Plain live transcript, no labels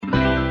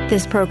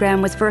This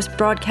program was first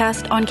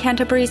broadcast on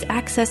Canterbury's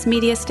access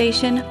media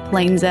station,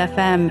 Plains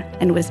FM,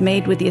 and was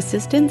made with the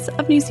assistance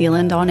of New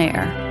Zealand On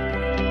Air.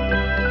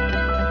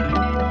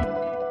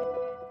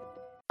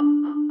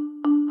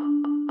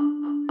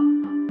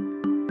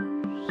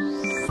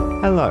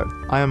 Hello,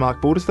 I am Mark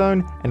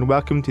Balderstone, and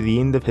welcome to The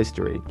End of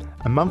History,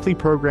 a monthly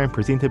program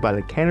presented by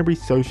the Canterbury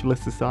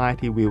Socialist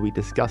Society where we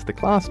discuss the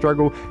class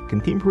struggle,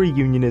 contemporary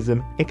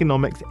unionism,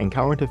 economics and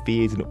current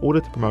affairs in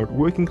order to promote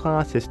working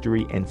class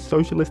history and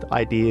socialist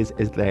ideas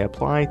as they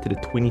apply to the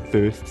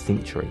 21st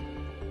century.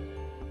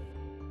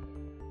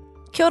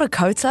 Kia ora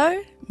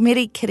koutou,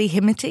 meri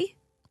kirihimiti,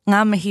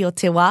 ngā mihi o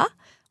te wā.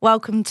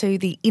 Welcome to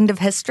The End of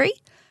History,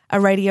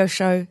 a radio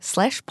show /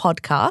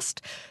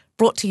 podcast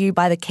brought to you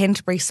by the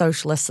Canterbury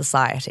Socialist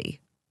Society.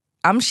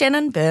 I'm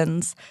Shannon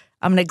Burns.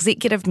 I'm an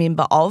executive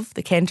member of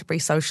the Canterbury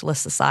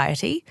Socialist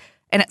Society,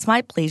 and it's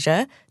my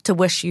pleasure to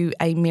wish you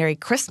a Merry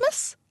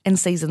Christmas and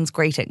season's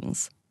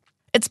greetings.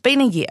 It's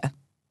been a year,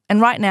 and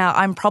right now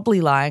I'm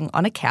probably lying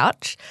on a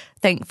couch,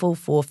 thankful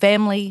for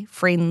family,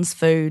 friends,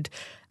 food,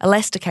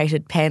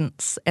 elasticated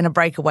pants, and a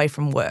break away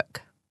from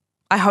work.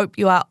 I hope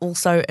you are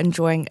also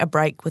enjoying a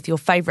break with your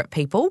favourite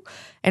people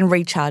and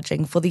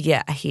recharging for the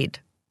year ahead.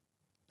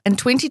 In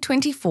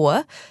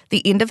 2024,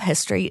 The End of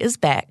History is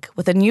back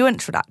with a new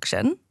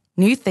introduction,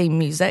 new theme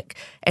music,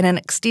 and an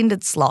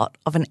extended slot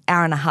of an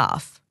hour and a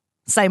half.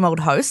 Same old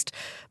host,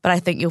 but I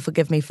think you'll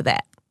forgive me for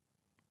that.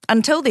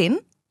 Until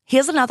then,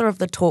 here's another of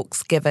the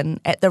talks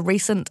given at the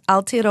recent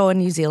Aotearoa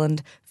New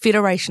Zealand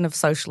Federation of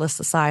Socialist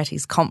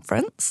Societies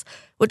conference,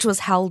 which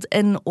was held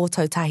in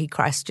Ōtautahi,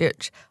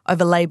 Christchurch,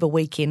 over Labour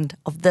weekend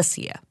of this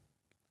year.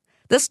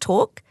 This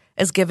talk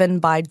is given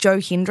by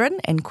Hendren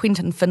and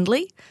Quentin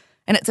Findlay,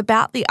 and it's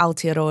about the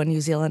Aotearoa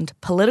New Zealand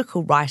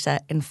political writer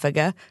and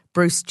figure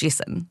Bruce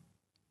Jesson.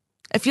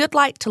 If you'd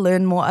like to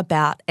learn more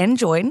about and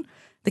join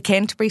the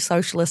Canterbury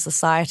Socialist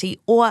Society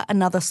or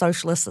another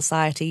socialist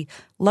society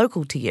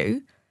local to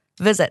you,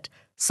 visit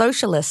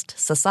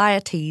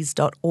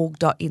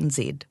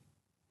socialistsocieties.org.nz.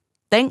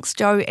 Thanks,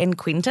 Joe and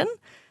Quentin.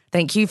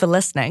 Thank you for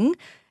listening,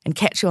 and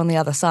catch you on the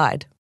other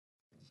side.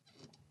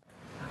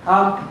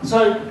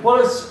 So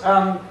what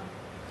I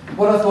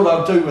thought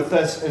I'd do with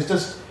this is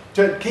just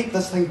to keep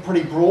this thing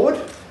pretty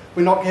broad.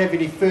 We're not going to have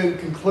any firm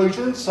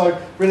conclusions, so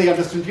really I'm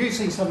just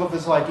introducing some of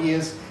his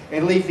ideas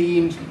and leave the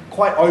end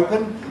quite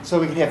open so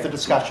we can have the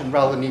discussion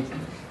rather than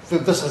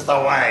this is the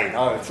way.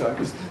 No, I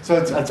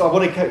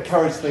want to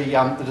encourage the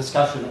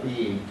discussion at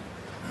the end.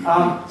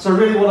 So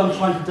really what I'm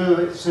trying to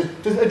do is to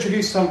just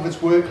introduce some of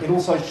his work and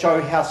also show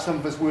how some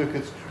of his work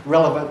is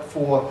relevant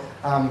for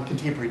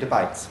contemporary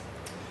debates.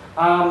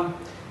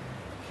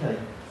 Okay.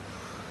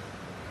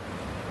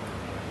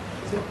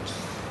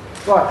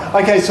 Right,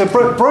 okay, so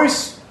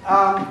Bruce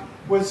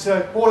was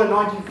born in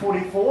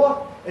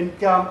 1944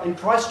 in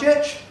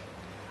Christchurch,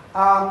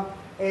 and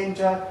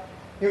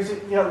he was,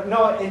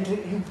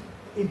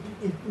 he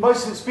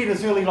most spent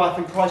his early life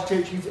in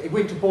Christchurch. He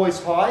went to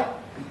Boys High.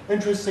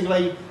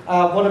 Interestingly,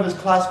 one of his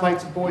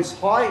classmates at Boys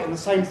High in the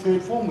same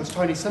third form was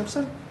Tony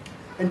Simpson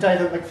and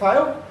David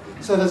McPhail.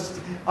 So this,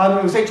 it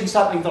was actually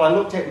something that I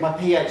looked at in my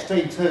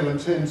PhD too, in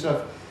terms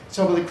of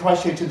some of the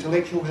Christchurch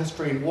intellectual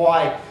history and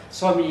why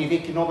so many of the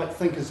economic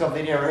thinkers of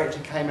that era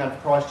actually came out of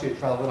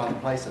Christchurch rather than other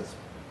places.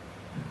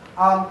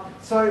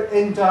 So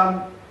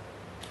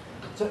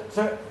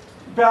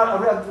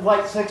about around the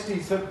late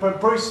 60s,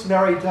 Bruce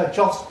married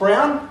Joss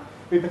Brown,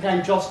 who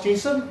became Joss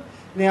Jesson.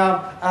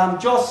 Now,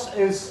 Joss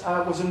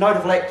was a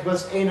notable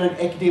activist and an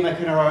academic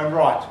in her own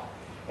right.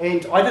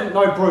 And I didn't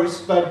know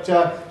Bruce, but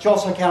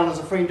Joss I count as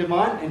a friend of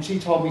mine, and she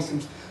told me some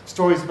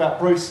stories about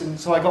Bruce, and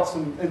so I got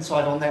some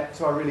insight on that,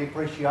 so I really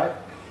appreciate.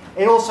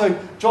 And also,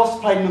 Joss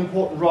played an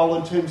important role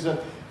in terms of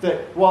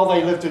that while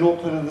they lived in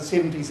Auckland in the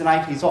 70s and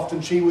 80s,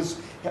 often she was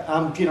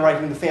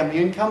generating the family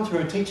income through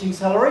a teaching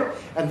salary,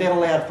 and that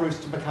allowed Bruce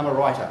to become a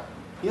writer,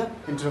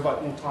 and to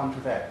devote more time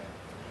to that.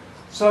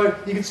 So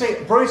you can see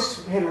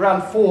Bruce had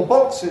around 4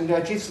 books, and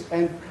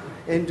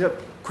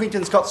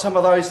Quentin's got some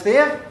of those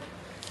there.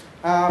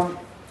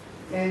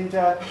 And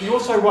he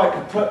also wrote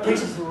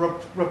pieces of the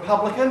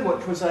Republican,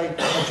 which was a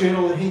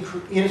journal that he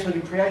edited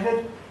and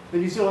created, the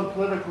New Zealand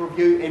Political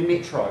Review, and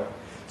Metro.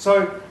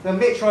 So the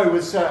Metro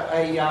was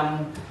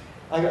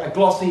a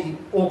glossy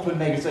Auckland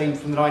magazine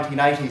from the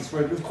 1980s,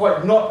 where it was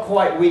not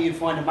quite where you'd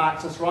find a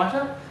Marxist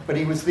writer, but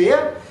he was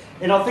there.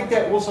 And I think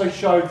that also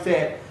showed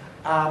that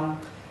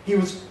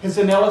his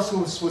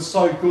analysis was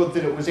so good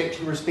that it was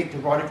actually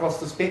respected right across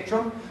the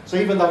spectrum. So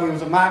even though he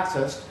was a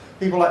Marxist,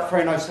 people like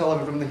Fran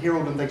O'Sullivan from the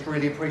Herald and things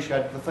really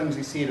appreciated the things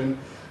he said, and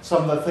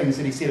some of the things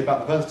that he said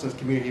about the business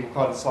community were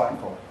quite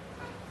insightful.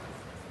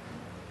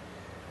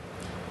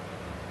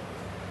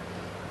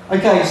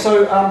 Okay,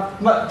 so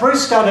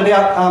Bruce started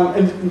out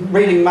in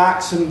reading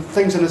Marx and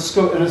things in his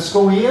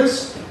school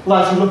years,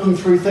 largely looking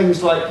through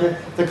things like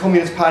the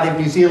Communist Party of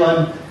New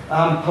Zealand,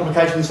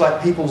 publications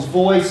like People's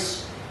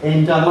Voice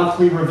and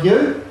Monthly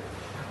Review.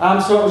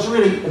 So it was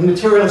really a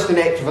materialist and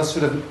activist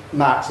sort of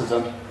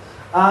Marxism.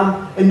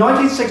 In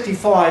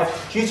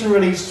 1965, Jesson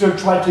really sort of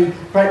tried to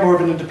create more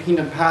of an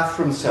independent path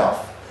for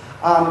himself.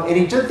 And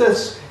he did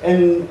this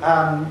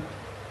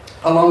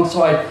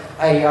alongside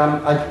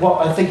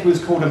what I think he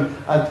was called a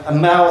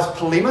Maoist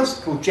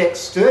polemist called Jack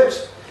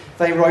Sturt.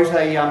 They wrote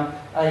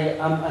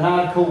an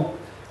article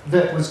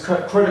that was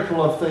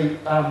critical of the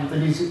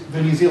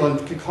New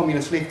Zealand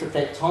communist left at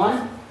that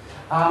time.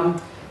 One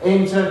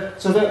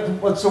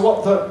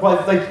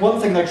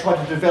thing they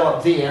tried to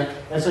develop there,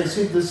 as they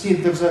said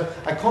there was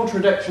a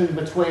contradiction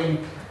between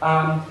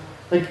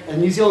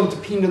New Zealand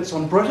dependence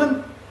on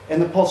Britain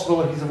and the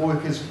possibilities of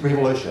workers'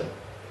 revolution.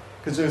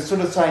 Because they were sort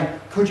of saying,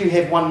 could you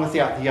have one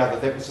without the other?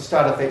 That was the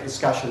start of that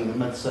discussion in the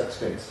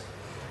mid-60s.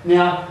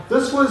 Now,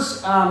 this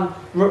was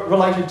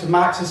related to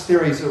Marxist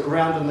theories that were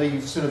around in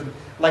the sort of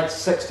late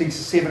 60s to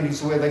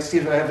 70s, where they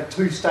said they have a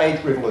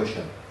two-stage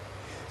revolution.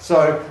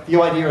 So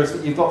the idea is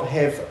that you've got to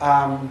have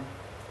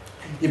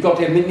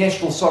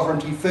national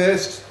sovereignty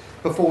first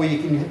before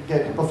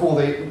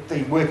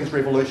the workers'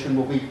 revolution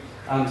will be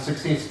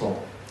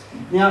successful.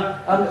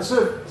 Now,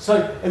 so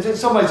in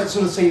some ways it's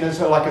sort of seen as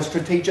like a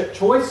strategic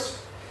choice.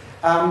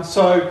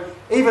 So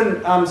even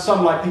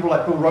people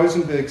like Bill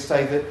Rosenberg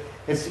say that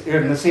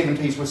in the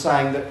 70s were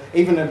saying that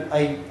even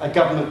a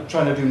government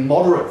trying to do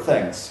moderate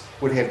things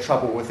would have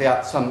trouble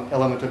without some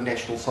element of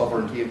national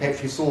sovereignty. And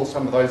perhaps you saw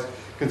some of those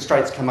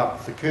constraints come up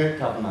with the Kirk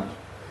government.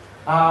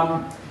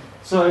 Right,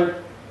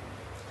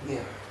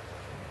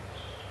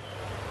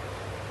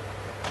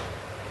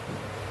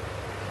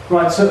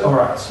 so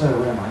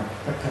where am I?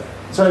 Okay.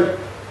 So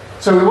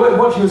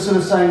what you were sort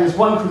of saying is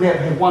one could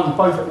have one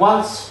both at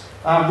once.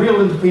 Real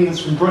independence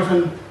from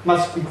Britain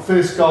must be the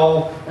first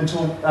goal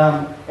until,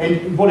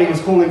 and what he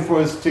was calling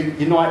for is to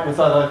unite with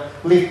other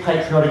left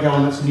patriotic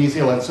elements in New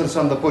Zealand, so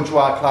some of the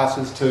bourgeois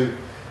classes to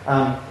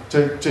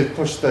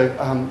push the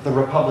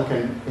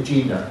Republican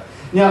agenda.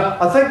 Now,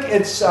 I think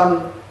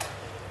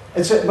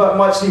it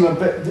might seem a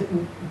bit.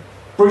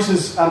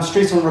 Bruce's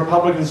stress on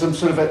republicanism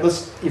sort of at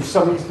this, if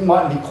some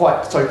mightn't be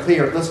quite so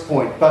clear at this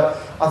point, but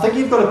I think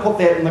you've got to put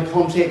that in the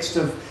context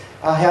of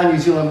how New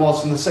Zealand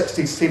was in the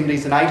 60s,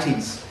 70s and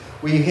 80s,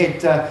 where you had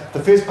the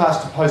first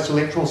past to post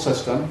electoral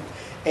system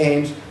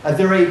and a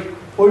very,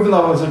 even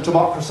though it was a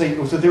democracy, it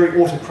was a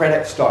very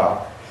autocratic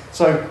style.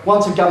 So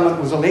once a government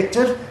was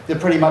elected, they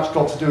pretty much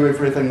got to do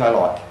everything they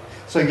like.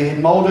 So you had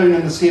Muldoon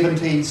in the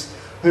 70s,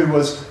 who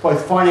was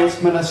both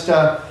finance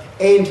minister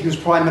and he was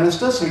Prime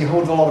Minister, so he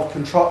held a lot of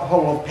control, a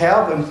whole lot of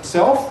power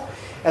himself.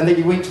 And then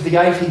you went to the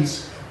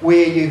 80s,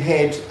 where you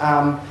had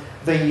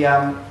the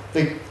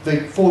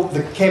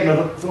cabinet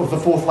of the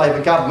Fourth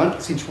Labor government,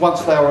 essentially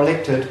once they were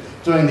elected,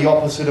 doing the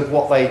opposite of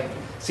what they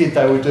said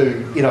they would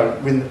do,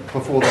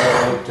 before they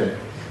were elected.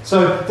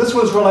 So this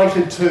was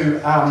related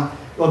to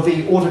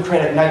the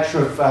autocratic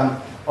nature of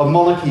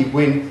monarchy,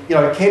 when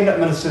cabinet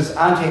ministers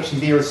aren't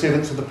actually there as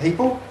servants of the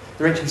people;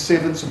 they're actually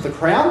servants of the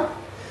crown.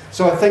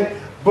 So I think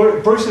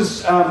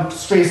Bruce's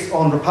stress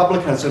on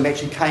republicanism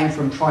actually came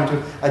from trying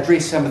to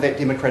address some of that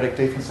democratic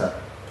deficit.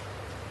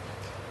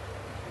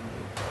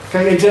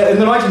 Okay, and in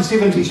the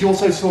 1970s, you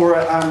also saw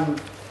an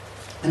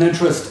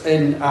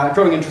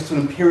growing interest in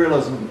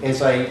imperialism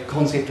as a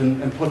concept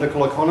in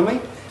political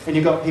economy, and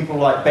you got people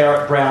like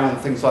Barrett Brown and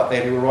things like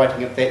that who were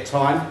writing at that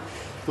time.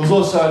 There was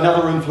also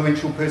another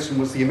influential person,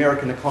 was the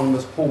American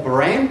economist Paul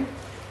Baran,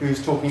 who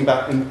was talking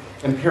about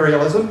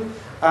imperialism.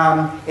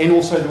 And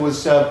also there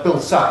was Bill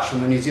Such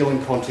in the New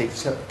Zealand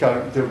context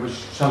that was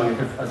showing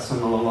a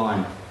similar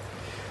line.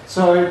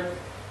 So,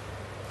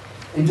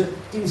 and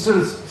he sort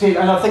of said,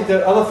 and I think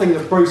the other thing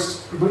that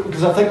Bruce,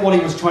 because I think what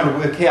he was trying to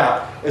work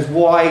out is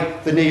why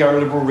the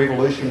neoliberal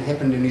revolution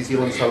happened in New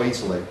Zealand so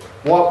easily.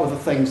 What were the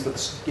things that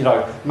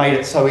made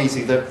it so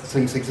easy that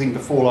things seemed to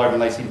fall over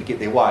and they seemed to get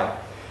their way?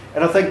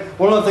 And I think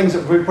one of the things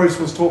that Bruce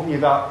was talking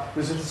about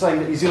was just saying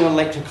that New Zealand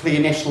lacked a clear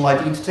national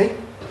identity.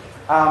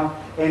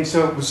 And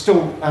so it was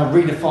still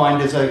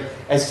redefined as a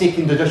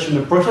second edition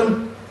of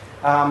Britain.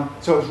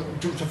 So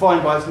it was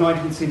defined by its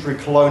 19th century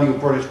colonial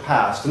British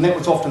past, and that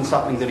was often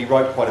something that he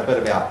wrote quite a bit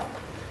about.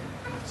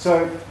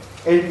 So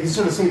you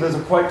sort of see there's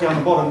a quote down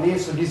the bottom there.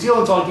 So New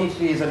Zealand's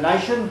identity as a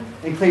nation,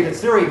 including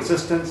its very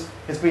existence,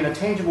 has been a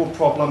tangible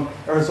problem,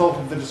 a result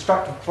of the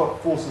destructive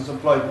forces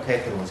of global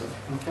capitalism.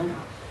 Okay.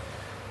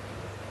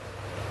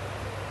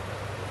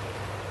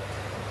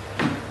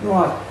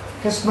 Right.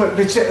 It's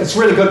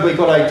really good we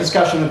got a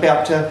discussion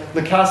about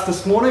the cast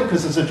this morning,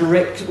 because there's a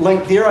direct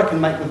link there I can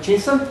make with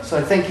Jesson.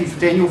 So thank you,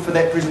 Daniel, for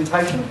that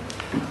presentation.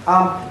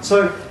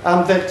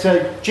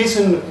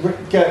 Jesson,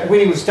 when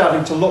he was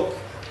starting to look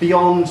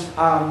beyond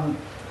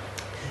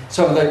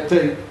some of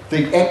the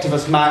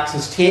activist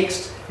Marxist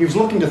text, he was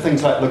looking to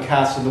things like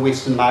Lukács and the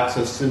Western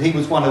Marxists, and he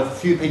was one of the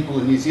few people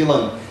in New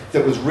Zealand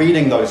that was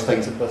reading those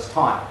things at this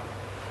time.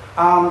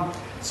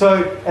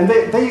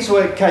 These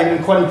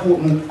became quite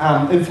important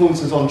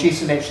influences on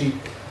Jesson actually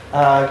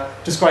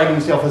describing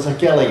himself as a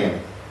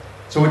Hegelian.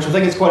 So which I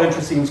think is quite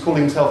interesting, he was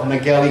calling himself an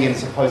Hegelian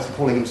as opposed to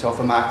calling himself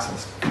a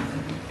Marxist.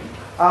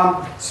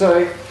 And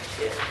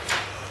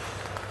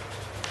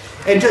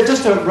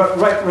just to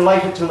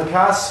relate it to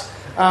Lukács,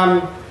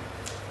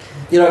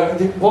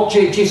 what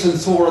Jesson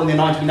saw in the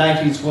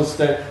 1980s was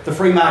that the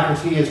free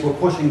marketeers were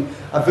pushing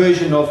a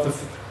version of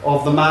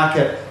the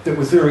market that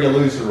was very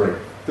illusory.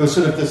 There was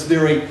sort of this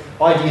very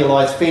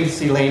idealised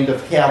fantasy land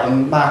of how the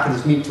market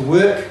is meant to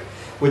work,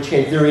 which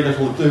had very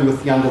little to do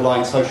with the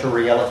underlying social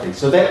reality.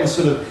 So that was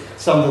sort of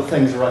some of the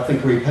things that I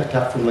think we picked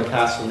up from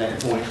Lacasse on that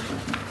point.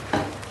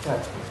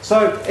 Okay.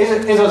 So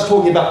as I was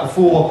talking about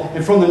before,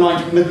 and from the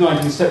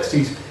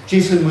mid-1960s,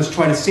 Jesson was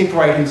trying to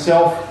separate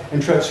himself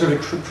and sort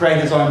of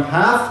create his own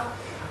path.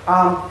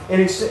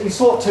 And he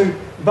sought to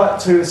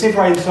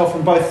separate himself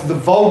from both the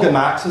vulgar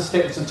Marxists,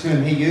 that was the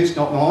term he used,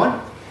 not mine.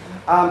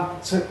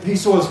 So he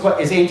saw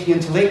as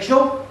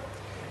anti-intellectual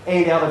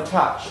and out of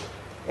touch.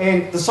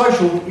 And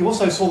he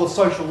also saw the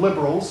social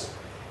liberals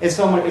as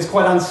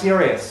quite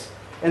unserious.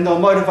 And they were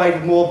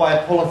motivated more by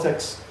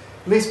politics,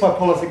 less by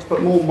politics,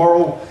 but more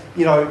moral,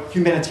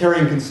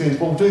 humanitarian concerns.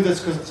 We'll do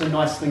this because it's a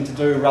nice thing to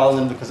do rather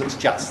than because it's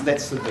just.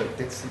 That's sort of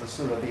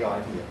the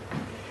idea.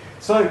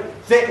 So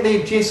that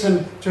led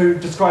Jesson to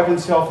describe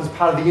himself as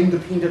part of the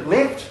independent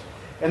left,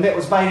 and that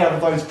was made out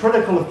of those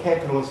critical of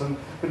capitalism,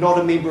 but not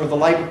a member of the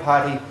Labour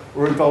Party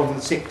or involved in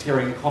the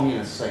sectarian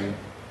communist scene.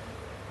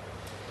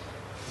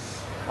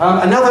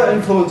 Another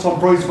influence on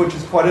Bruce, which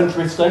is quite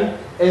interesting,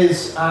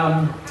 is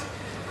the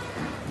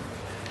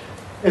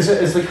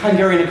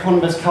Hungarian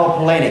economist Karl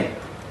Polanyi,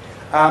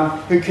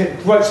 who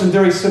wrote some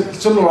very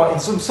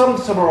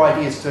similar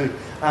ideas to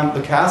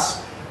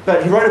Lacasse.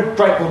 But he wrote a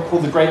great book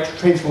called The Great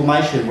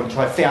Transformation, which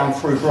I found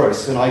through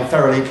Bruce, and I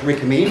thoroughly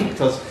recommend,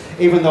 because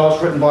even though it's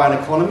written by an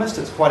economist,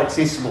 it's quite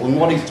accessible, and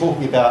what he's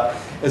talking about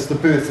is the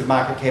birth of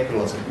market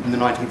capitalism in the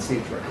 19th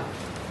century.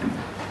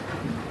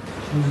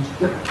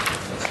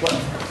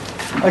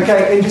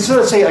 Okay, and you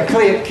sort of see a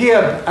clear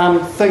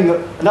thing,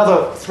 that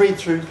another thread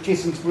through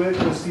Jesson's work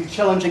was the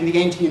challenging the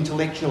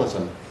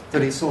anti-intellectualism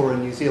that he saw in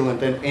New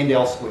Zealand and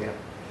elsewhere.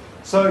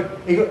 So,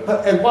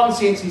 in one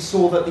sense, he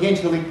saw that the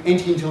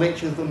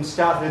anti-intellectualism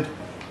started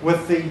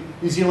with the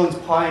New Zealand's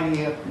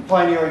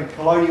pioneering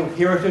colonial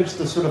heritage,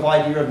 the sort of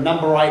idea of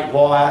number 8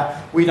 wire,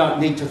 we don't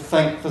need to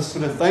think, this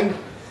sort of thing,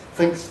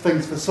 things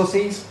for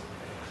sissies.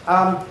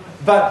 But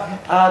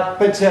I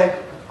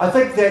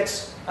think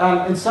that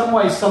in some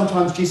ways,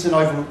 sometimes Jesson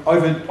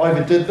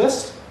overdid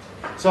this.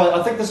 So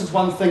I think this is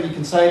one thing you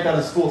can say about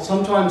his thoughts.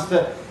 Sometimes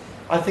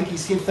I think he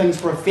said things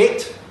for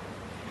effect,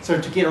 so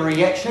to get a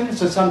reaction.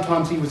 So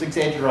sometimes he was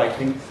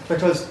exaggerating,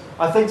 because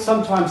I think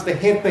sometimes there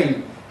have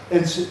been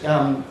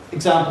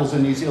examples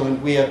in New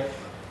Zealand where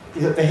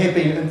there have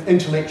been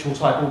intellectual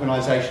type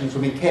organisations. I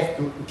mean,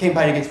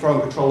 Campaign Against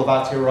Throwing Control of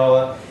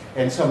Aotearoa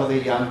and some of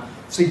the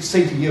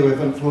CTU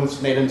have influenced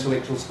in that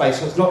intellectual space.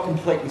 So it's not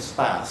completely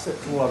sparse.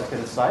 That's all I was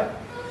going to say.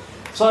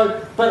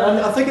 So, but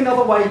I think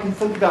another way you can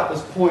think about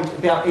this point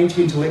about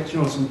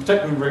anti-intellectualism,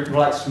 particularly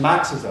relates to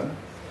Marxism,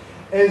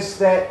 is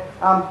that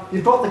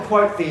you've got the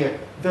quote there,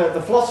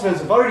 the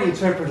philosophers have already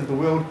interpreted the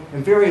world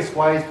in various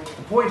ways.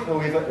 The point,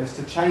 however, is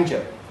to change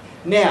it.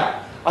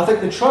 Now, I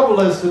think the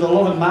trouble is that a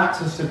lot of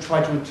Marxists have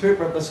tried to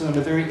interpret this in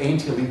a very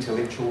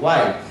anti-intellectual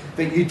way,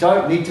 that you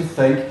don't need to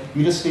think,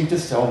 you just need to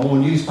sell more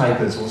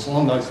newspapers, or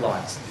along those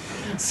lines.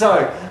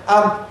 So,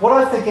 what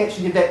I think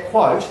actually in that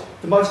quote,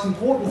 the most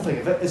important thing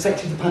of it is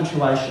actually the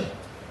punctuation.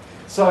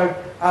 So,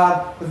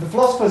 the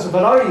philosophers have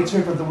already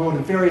interpreted the world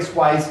in various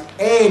ways,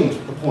 and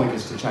the point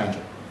is to change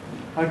it.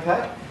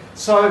 Okay?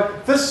 So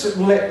Bruce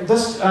made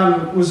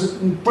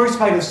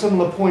a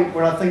similar point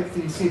where I think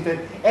he said that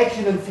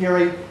action and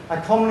theory are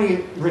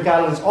commonly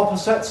regarded as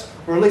opposites,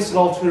 or at least as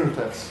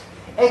alternatives.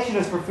 Action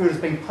is preferred as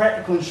being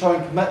practical and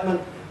showing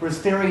commitment, whereas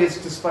theory is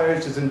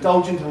disposed as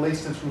indulgent, at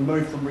least as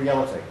removed from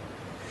reality.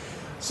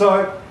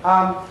 So,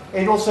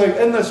 and also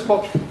in this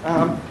book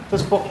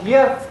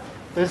here,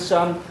 there's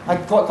I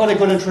got a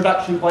good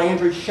introduction by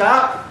Andrew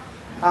Sharp,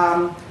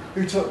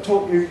 who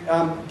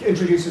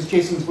introduces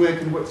Jesson's work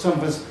and some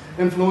of his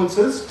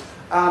influences.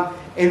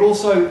 And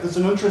also there's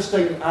an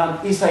interesting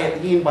essay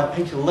at the end by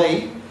Peter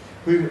Lee,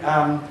 who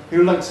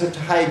links it to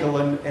Hegel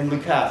and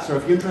Lukács. So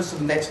if you're interested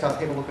in that stuff,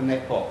 have a look in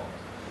that book.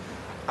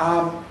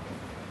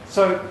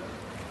 So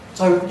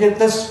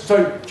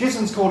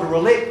Jesson's called to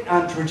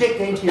reject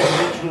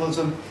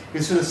anti-intellectualism.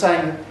 He's sort of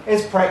saying that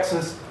as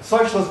praxis,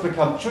 socialists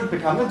should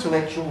become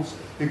intellectuals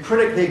who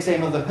critically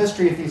examine the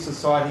history of their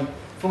society,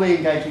 fully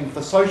engaging with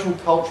the social,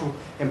 cultural,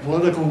 and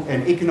political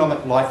and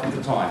economic life of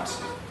the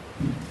times.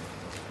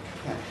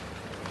 Okay.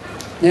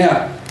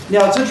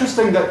 Now it's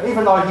interesting that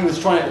even though he was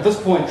trying to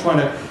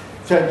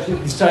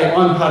say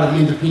I'm part of the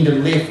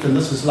independent left, and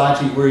this is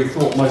largely where he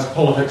thought most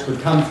politics would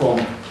come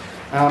from,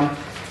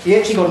 he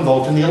actually got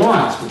involved in the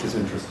Alliance, which is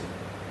interesting.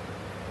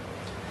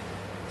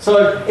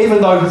 So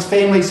even though his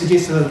family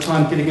suggested at the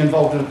time getting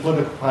involved in a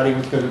political party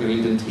was going to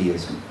end in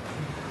tears.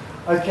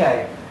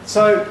 Okay,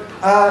 so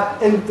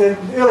in the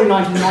early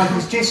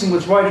 1990s, Jesson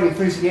was writing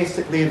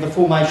enthusiastically of the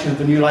formation of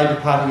the new Labour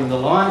Party and the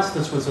Alliance.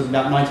 This was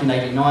about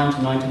 1989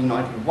 to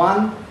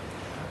 1991.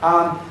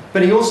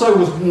 But he also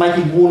was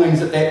making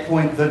warnings at that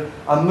point that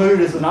a mood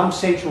is an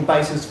unessential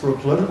basis for a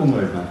political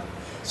movement.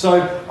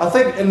 So I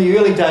think in the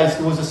early days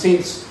there was a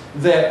sense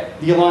that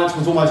the alliance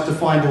was almost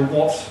defined on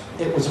what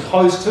it was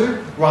opposed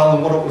to rather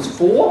than what it was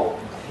for.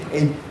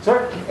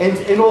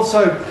 And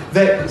also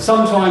that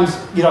sometimes,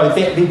 that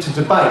led to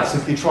debates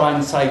if you try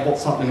and say what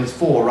something is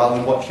for rather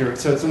than what you're...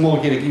 So it's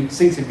more get a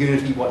sense of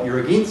unity what you're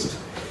against.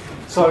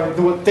 So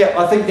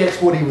I think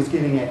that's what he was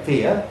getting at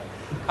there.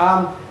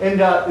 In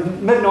the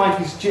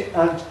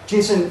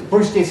mid-90s,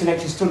 Bruce Jesson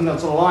actually stood in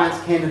as an alliance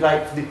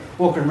candidate for the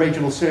Auckland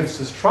Regional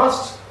Services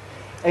Trust,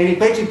 and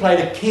he actually played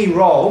a key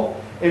role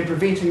in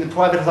preventing the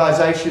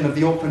privatisation of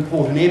the Auckland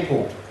Port and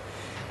Airport.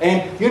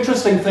 And the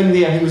interesting thing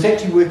there, he was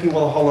actually working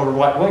with a whole lot of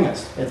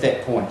right-wingers at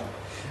that point.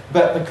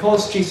 But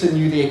because Jesson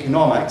knew the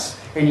economics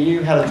and he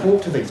knew how to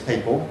talk to these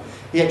people,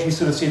 he actually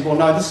sort of said, well,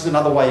 no, this is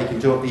another way you can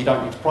do it, but you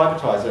don't need to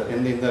privatise it.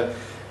 And then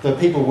the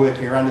people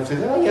working around it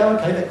said, oh, yeah,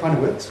 okay, that kind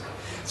of works.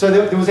 So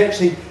there was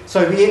actually,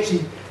 so he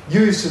actually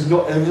used his, there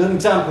was an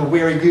example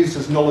where he used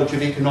his knowledge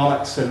of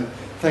economics and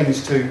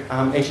things to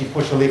actually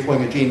push a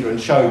left-wing agenda and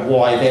show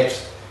why that,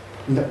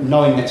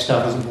 knowing that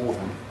stuff is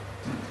important.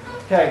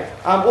 Okay.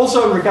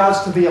 Also in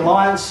regards to the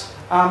alliance,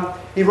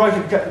 he wrote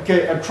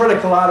a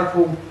critical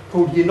article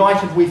called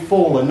United We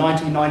Fall in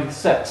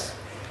 1996.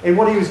 And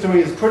what he was doing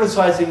is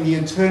criticising the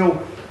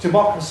internal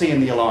democracy in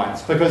the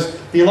alliance, because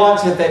the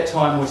alliance at that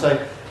time was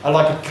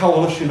like a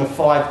coalition of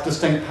 5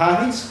 distinct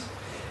parties.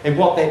 And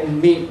what that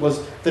meant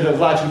was that it was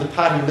largely the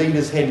party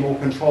leaders had more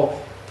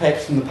control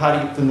perhaps than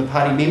the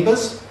party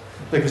members,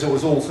 because it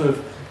was all sort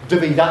of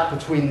divvied up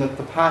between the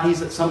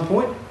parties at some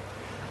point.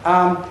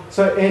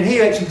 And he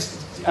actually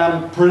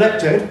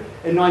predicted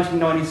in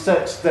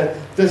 1996 that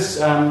this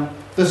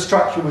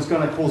structure was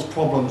going to cause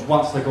problems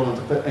once they got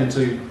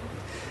into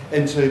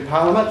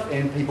Parliament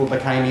and people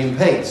became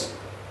MPs.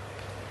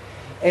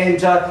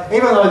 And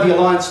even though the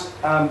Alliance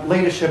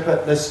leadership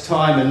at this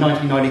time in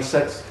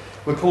 1996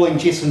 were calling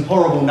Jesson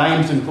horrible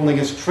names and calling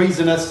us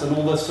treasonous and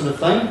all this sort of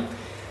thing,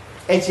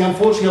 actually,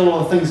 unfortunately, a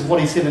lot of things of what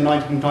he said in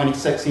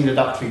 1996 ended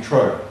up to be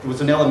true. There was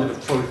an element of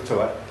truth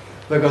to it,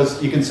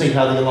 because you can see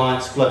how the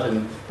Alliance split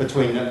in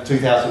between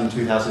 2000 and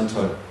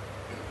 2002.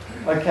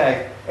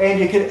 Okay,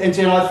 and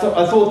I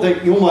thought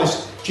that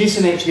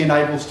Jesson actually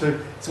enables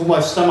to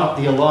almost sum up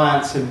the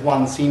Alliance in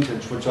one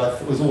sentence, which I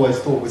always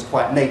thought was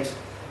quite neat,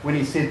 when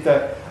he said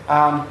that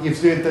he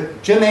observed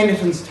that Jim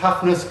Anderton's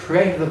toughness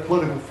created a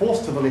political force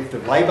to the left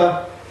of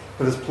Labour,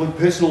 but his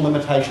personal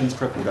limitations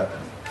crippled it.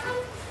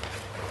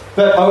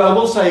 But I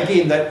will say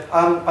again that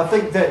I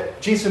think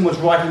that Jesson was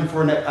writing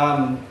for an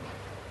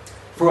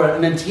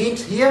intent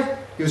here.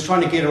 He was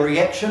trying to get a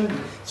reaction,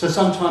 so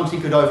sometimes he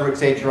could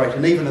over-exaggerate,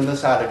 and even in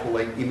this article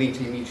he might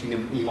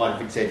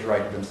have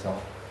exaggerated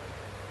himself.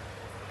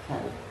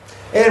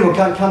 And we'll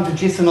come to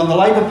Jesson on the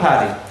Labour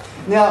Party.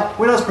 Now,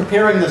 when I was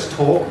preparing this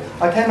talk,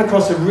 I came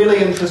across a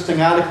really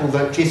interesting article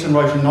that Jesson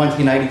wrote in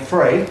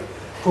 1983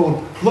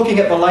 called Looking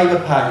at the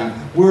Labour Party,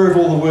 Where Have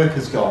All the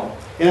Workers Gone?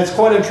 And it's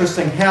quite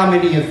interesting how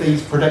many of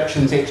these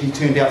predictions actually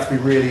turned out to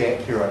be really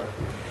accurate.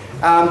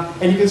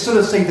 And you can sort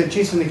of see that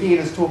Jesson again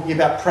is talking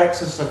about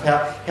praxis of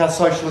how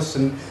socialists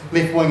and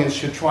left-wingers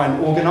should try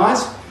and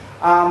organise.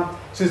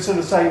 So it's sort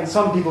of saying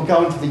some people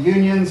go into the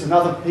unions and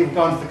other people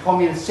go into the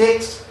communist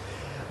sects,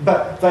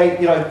 but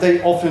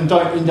they often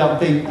don't end up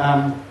being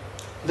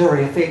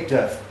very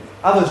effective.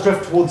 Others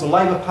drift towards the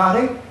Labour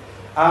Party,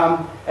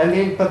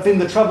 but then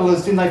the trouble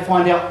is then they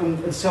find out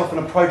itself in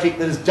a project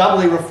that is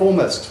doubly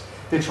reformist.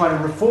 They're trying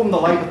to reform the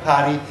Labour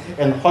Party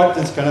and hope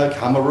there's going to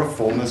come a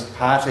reformist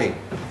party.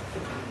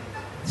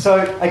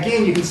 So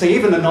again, you can see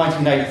even in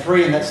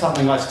 1983, and that's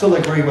something I still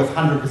agree with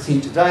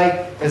 100%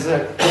 today, is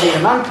that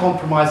an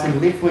uncompromising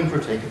left-wing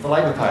critique of the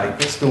Labour Party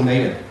that's still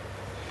needed.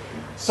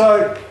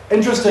 So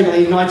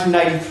interestingly, in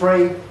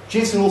 1983,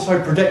 Jesson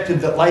also predicted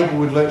that Labour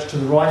would lurch to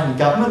the right in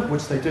government,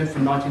 which they did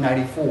from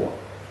 1984.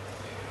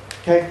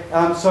 Okay,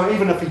 so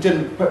even if he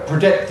didn't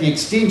predict the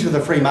extent of the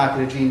free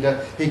market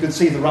agenda, he could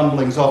see the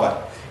rumblings of it.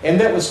 And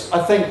that was,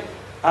 I think,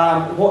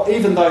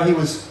 even though he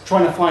was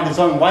trying to find his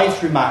own way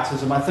through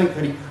Marxism, I think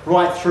that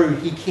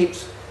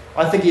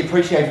I think he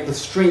appreciated the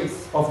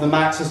strength of the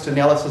Marxist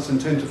analysis in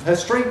terms of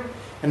history,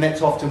 and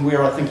that's often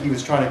where I think he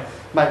was trying to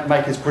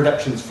make his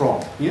predictions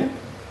from. Yeah.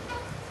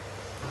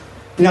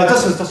 Now,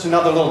 this is just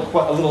another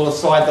little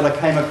aside that I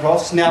came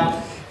across.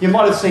 Now, you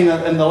might have seen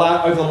in the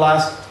last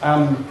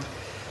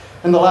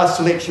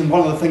election,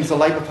 one of the things the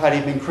Labour Party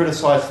have been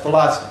criticised for the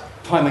last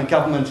time in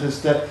government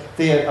is that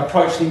their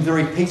approach seemed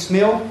very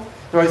piecemeal.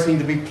 They always seem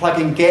to be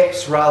plugging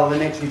gaps rather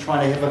than actually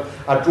trying to have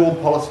a broad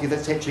policy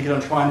that's actually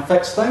going to try and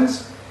fix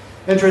things.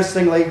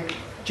 Interestingly,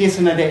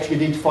 Jesson had actually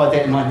identified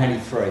that in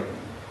 1983.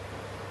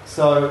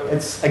 So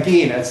it's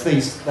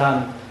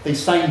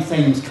these same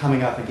themes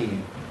coming up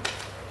again.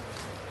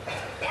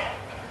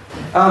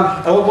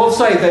 I will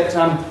say that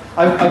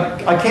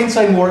I can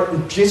say more.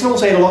 Jesson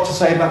also had a lot to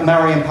say about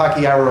Maori and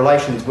Pākehā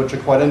relations, which are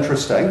quite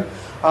interesting.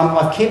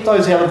 I've kept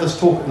those out of this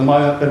talk at the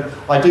moment, but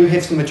I do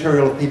have some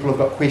material if people have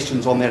got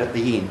questions on that at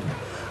the end.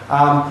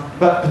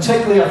 But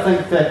particularly,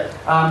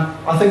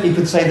 I think you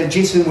could say that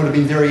Jesson would have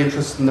been very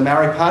interested in the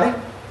Maori Party,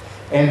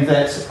 and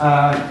that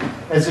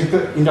as a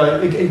good,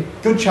 a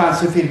good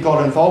chance if he'd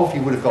got involved, he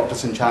would have got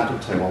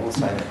disenchanted too. I will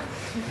say that.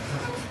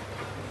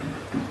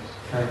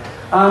 Okay.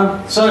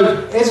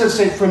 So as I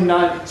said, from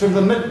sort of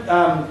the mid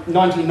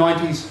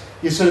 1990s,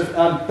 you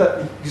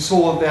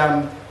saw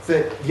that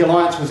the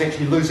alliance was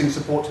actually losing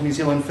support to New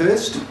Zealand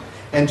First,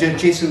 and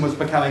Jesson was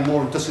becoming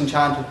more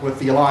disenchanted with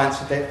the alliance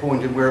at that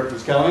point and where it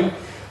was going.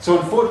 So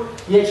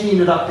he actually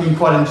ended up being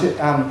quite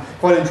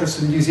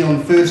interested in New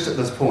Zealand First at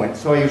this point.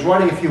 So he was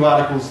writing a few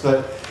articles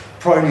that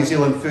pro-New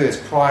Zealand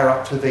First prior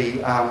up to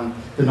the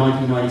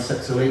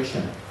 1996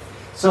 election.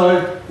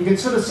 So you can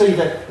sort of see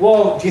that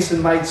while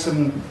Jesson made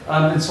some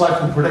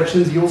insightful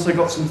predictions, he also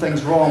got some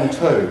things wrong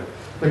too,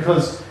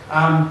 because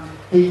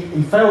he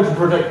failed to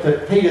predict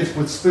that Peters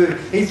would spur.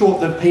 He thought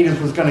that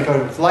Peters was going to go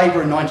with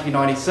Labour in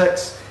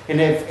 1996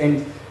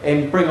 and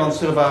bring on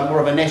sort of more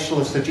of a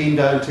nationalist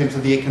agenda in terms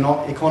of the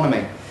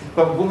economy.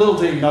 But little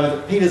do you know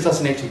that Peters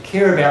doesn't actually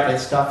care about that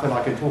stuff, and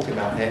I can talk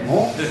about that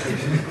more.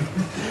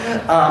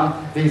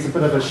 He's a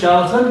bit of a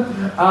charlatan,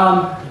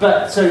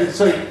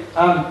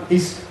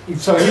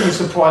 so he was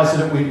surprised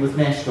that it went with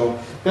national.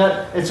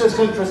 But it's just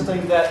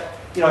interesting that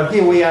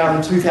here we are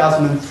in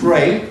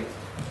 2003.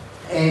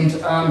 And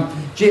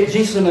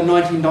Jesson in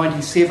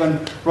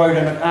 1997 wrote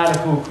an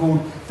article called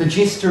 "The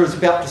Jester is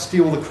About to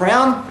Steal the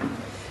Crown"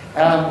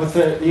 with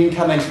the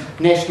incoming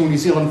National New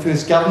Zealand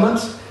First government.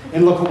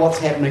 And look at what's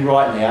happening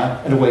right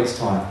now in a week's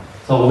time.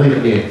 So I'll leave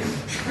it there.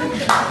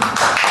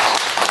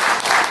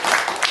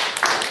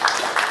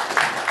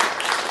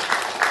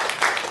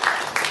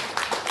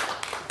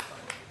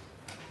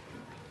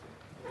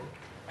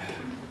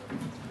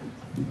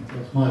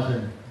 It's my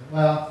turn.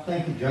 Well,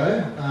 thank you,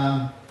 Joe.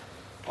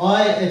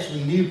 I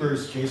actually knew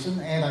Bruce Jesson,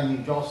 and I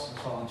knew Joss and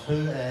so on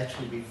too,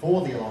 actually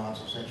before the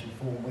alliance was actually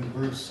formed, when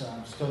Bruce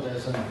stood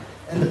as an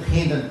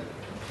independent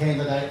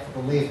candidate for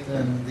the left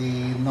in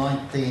the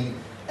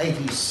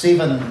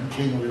 1987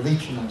 general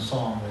election and so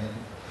on.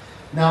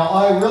 Now,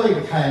 I really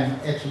became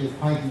actually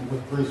acquainted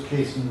with Bruce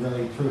Jesson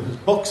really through his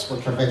books,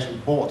 which I've actually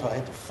bought. I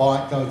had to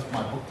go to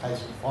my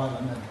bookcase and find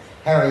them, and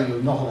Harry,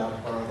 you're not allowed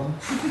to borrow them.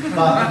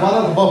 But one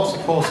of the books,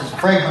 of course, is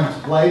Fragments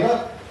of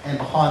Labour and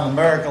Behind the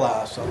Mirror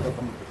Glass. So I've got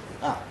them.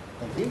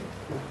 Thank you.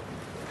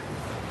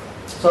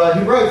 So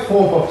he wrote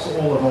 4 books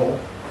all in all,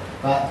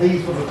 but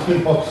these were the 2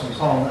 books and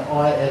so on that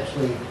I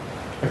actually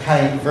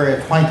became very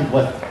acquainted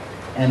with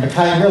and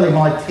became really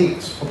my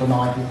text for the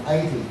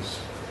 1980s.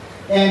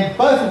 And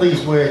both of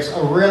these works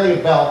are really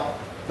about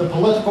the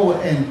political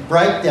and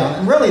breakdown,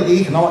 and really the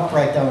economic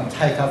breakdown and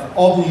takeover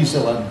of New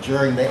Zealand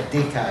during that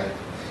decade.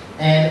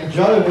 And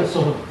Joe had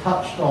sort of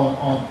touched on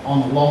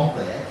a lot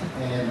of that,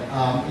 and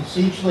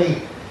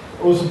essentially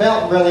it was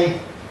about really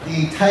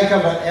the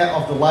takeover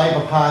of the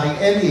Labour Party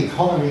and the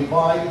economy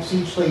by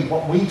essentially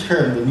what we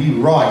termed the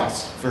New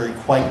Rights very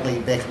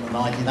quaintly back in the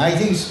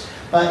 1980s,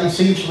 but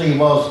essentially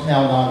was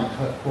now known,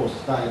 of course,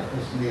 today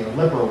as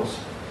neoliberals.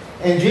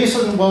 And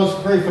Jesson was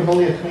very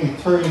familiar to me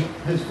through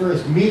his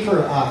various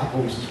Metro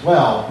articles as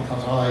well,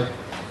 because I,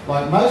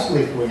 like most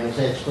left-wingers,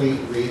 actually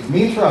read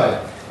Metro.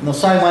 In the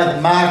same way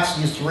that Marx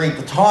used to read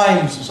the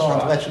Times and so on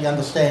to actually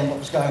understand what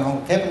was going on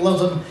with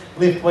capitalism,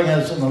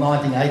 left-wingers in the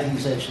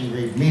 1980s actually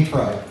read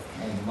Metro.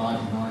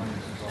 1990s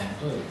and so on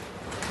too.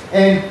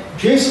 And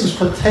Jesson's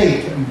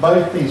critique in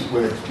both these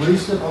works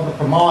rested on the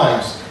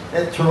premise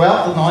that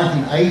throughout the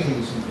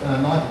 1980s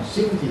and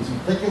 1970s in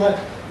particular,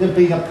 there had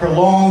been a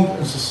prolonged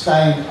and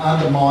sustained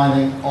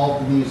undermining of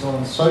the New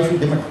Zealand social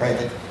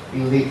democratic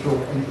electoral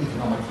and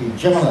economic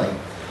hegemony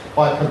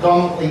by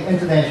predominantly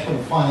international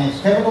finance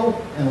capital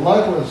and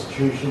local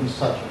institutions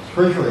such as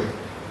Treasury,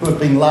 who had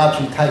been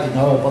largely taken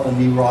over by the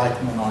New Right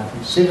in the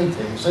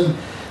 1970s. And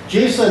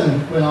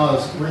Jesson, when I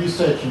was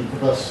researching for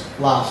this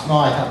last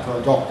night after I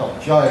docked off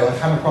Joe, I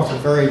came across a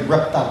very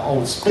ripped up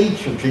old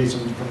speech of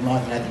Jesson from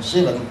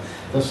 1987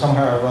 that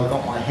somehow I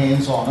got my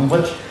hands on, in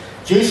which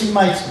Jesson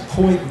makes the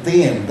point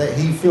then that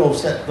he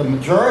feels that the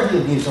majority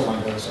of New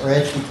Zealanders are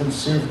actually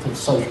conservative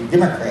social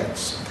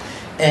democrats,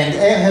 and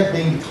it had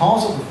been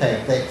because of the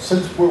fact that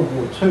since World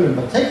War II in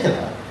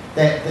particular,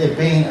 that there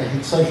being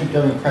a social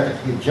democratic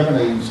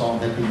hegemony and so on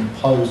that had been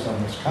imposed on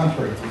this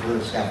country through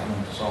various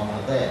governments and so on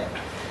like that.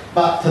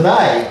 But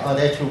today, I'd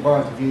actually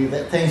warrant the view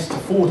that thanks to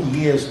 40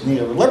 years of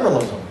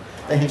neoliberalism,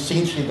 that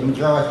essentially the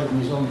majority of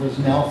New Zealanders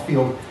now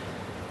feel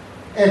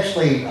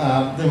actually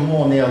they're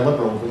more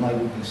neoliberal than they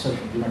would be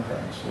social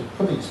democrats. So it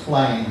could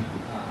explain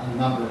a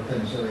number of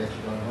things that are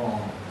actually going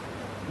wrong.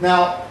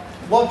 Now,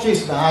 what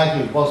Jesson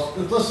argued was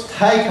that this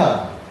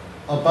takeover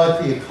of both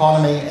the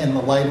economy and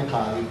the Labour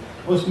Party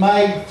was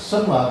made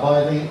simpler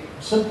by the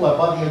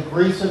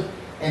aggressive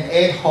and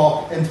ad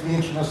hoc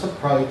interventionist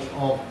approach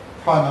of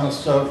Prime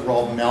Minister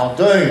Rob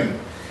Muldoon.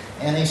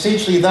 And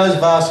essentially those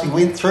of us who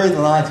went through the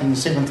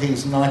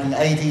 1970s and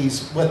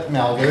 1980s with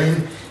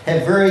Muldoon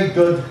have very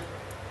good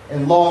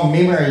and long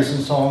memories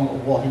and so on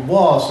of what he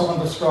was. Someone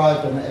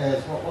described him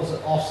as, what was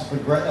it,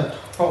 a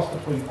cross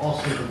between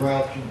Oscar the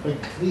Grouch and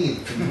Big Ted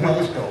from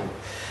high school.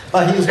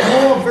 But he was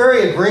more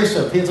very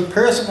aggressive. He's a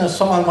person, as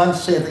someone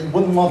once said, that you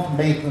wouldn't want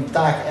to meet in a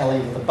dark alley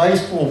with a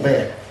baseball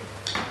bat.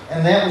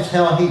 And that was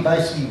how he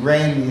basically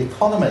ran the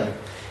economy.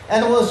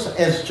 And it was,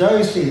 as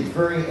Joe said,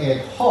 very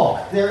ad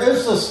hoc. There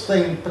is this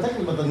thing,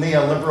 particularly with the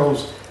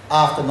neoliberals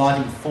after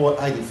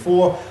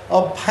 1984,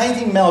 of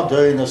painting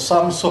Muldoon as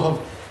some sort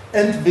of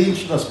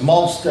interventionist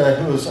monster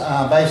who was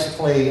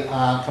basically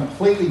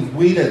completely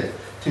wedded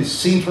to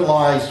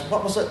centralised,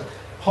 what was it,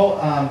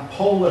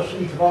 Polish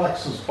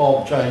economics, as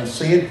Bob Jones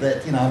said,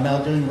 that,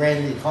 Muldoon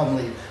ran the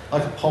economy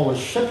like a Polish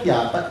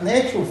shipyard. But in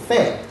actual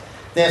fact,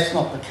 that's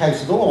not the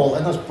case at all.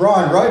 And as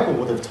Brian Roper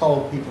would have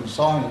told people in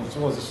Sionainn, it's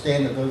always a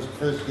standard of those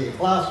first year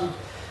classes,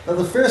 that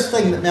the first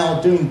thing that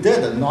Muldoon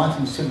did in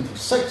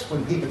 1976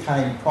 when he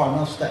became Prime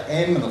Minister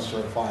and Minister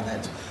of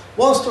Finance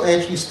was to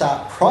actually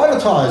start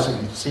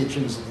privatising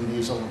sections of the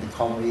New Zealand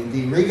economy and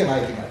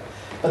deregulating it.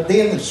 But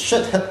then the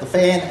shit hit the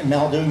fan and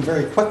Muldoon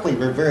very quickly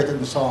reverted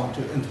and so on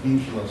to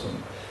interventionism.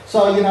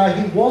 So, he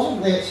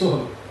wasn't that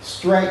sort of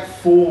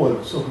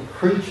straightforward sort of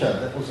creature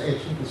that was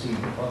actually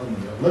presented by the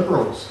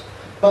neoliberals.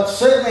 But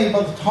certainly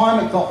by the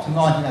time it got to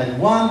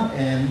 1981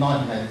 and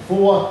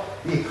 1984,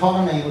 the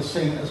economy was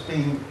seen as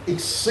being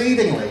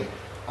exceedingly,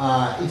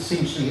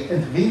 essentially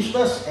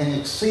interventionist and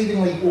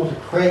exceedingly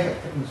autocratic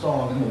and so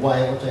on in the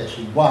way it was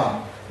actually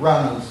run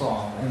and so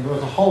on. And there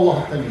was a whole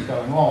lot of things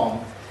going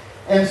on.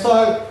 And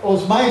so it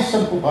was made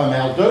simple by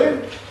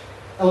Muldoon.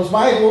 It was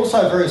made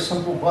also very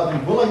simple by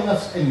the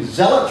willingness and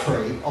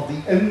zealotry of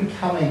the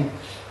incoming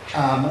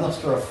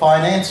Minister of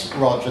Finance,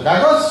 Roger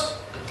Douglas,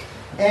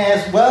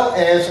 as well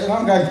as, and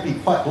I'm going to be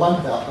quite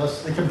blunt about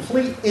this, the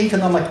complete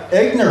economic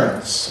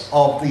ignorance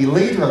of the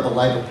leader of the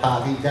Labour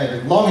Party,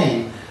 David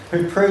Lange,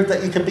 who proved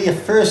that you could be a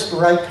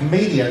first-rate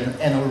comedian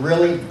and a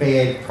really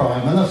bad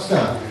Prime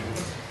Minister.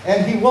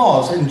 And he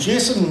was, and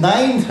Jesson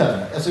named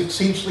him as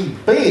essentially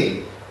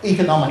being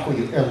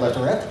economically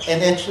illiterate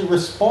and actually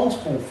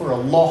responsible for a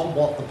lot of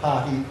what the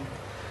party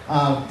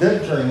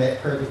did during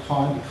that period of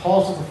time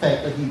because of the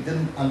fact that he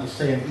didn't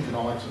understand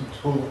economics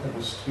until it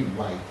was too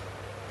late.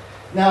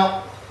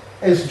 Now,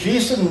 as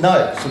Jesson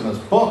notes in his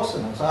books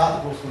and his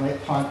articles from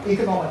that time,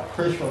 economic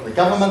pressure on the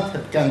government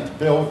had begun to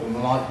build in the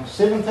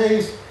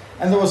 1970s,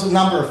 and there was a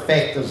number of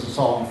factors and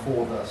so on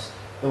for this.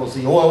 There was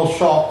the oil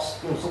shocks,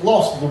 there was the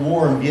loss of the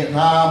war in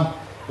Vietnam,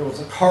 there was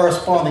a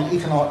corresponding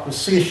economic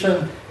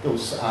recession, there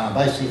was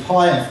basically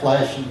high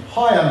inflation,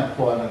 high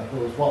unemployment,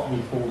 there was what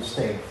we call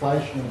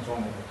stagflation and so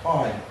on at the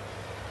time.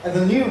 And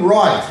the new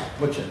right,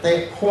 which at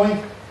that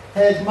point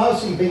had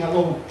mostly been a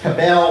little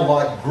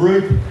cabal-like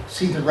group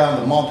centred around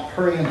the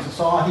Montepiorian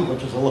Society,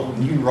 which is a little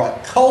new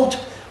right cult,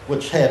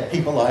 which had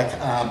people like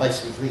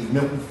basically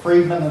Milton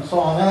Friedman and so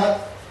on in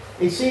it,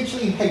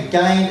 essentially had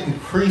gained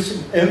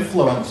increasing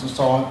influence and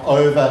so on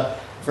over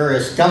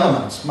various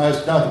governments,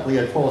 most notably,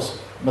 of course,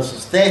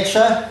 Mrs.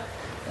 Thatcher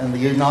in the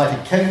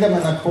United Kingdom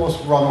and, of course,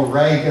 Ronald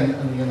Reagan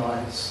in the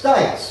United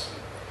States.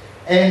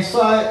 And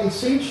so,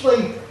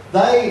 essentially,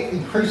 they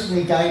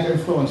increasingly gained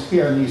influence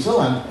here in New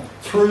Zealand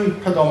through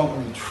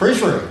predominantly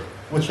Treasury,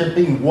 which had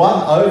been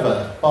won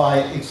over by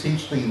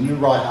essentially new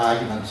right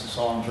arguments and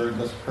so on during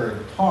this period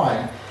of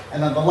time.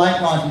 And in the late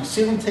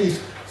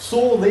 1970s,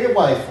 saw their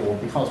way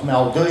forward because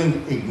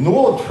Muldoon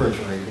ignored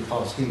Treasury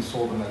because he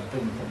saw them as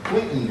being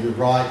completely new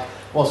right,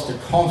 was to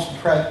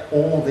concentrate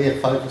all their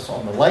focus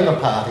on the Labour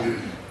Party,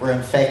 where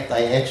in fact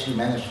they actually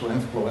managed to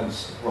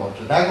influence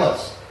Roger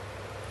Douglas.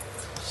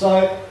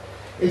 So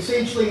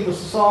essentially the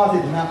society,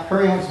 the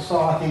Montepiorian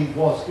Society,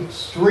 was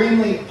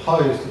extremely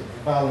opposed to the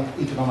prevailing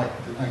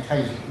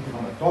Keynesian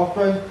economic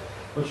doctrine,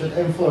 which had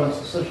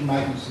influenced decision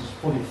making since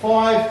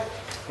 1945.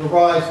 The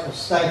rise of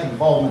state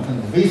involvement in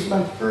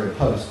investment, very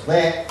opposed to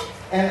that,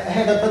 and it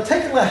had a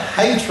particular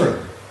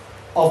hatred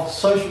of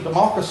social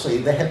democracy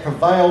that had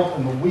prevailed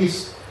in the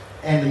West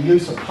and the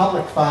use of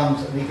public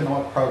funds and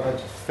economic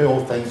programs to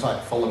fill things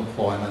like full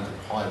employment and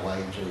high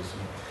wages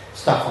and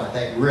stuff like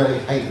that. Really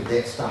hated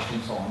that stuff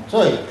and so on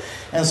too.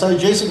 And so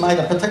Jesson made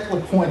a particular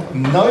point of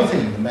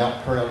noting the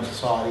Montepiorian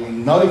Society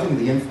and noting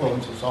the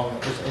influence and so on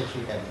that was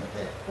actually having at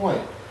that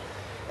point.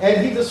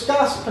 And he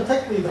discussed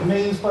particularly the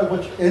means by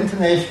which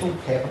international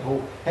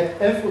capital had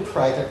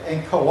infiltrated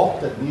and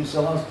co-opted New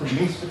Zealand's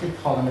domestic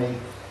economy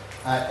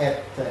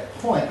at that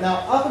point. Now,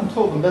 up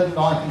until the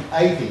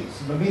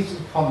mid-1980s, the domestic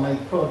economy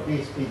could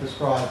best be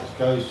described, as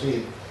Joe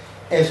said,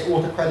 as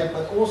autocratic,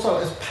 but also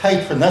as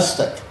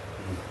patronistic.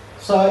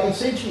 So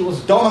essentially it was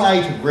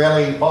dominated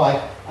really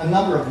by a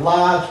number of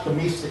large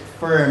domestic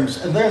firms,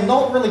 and they're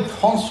not really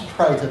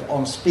concentrated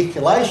on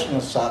speculation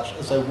as such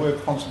as they were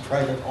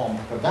concentrated on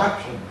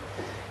production.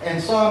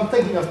 And so I'm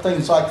thinking of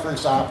things like, for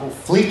example,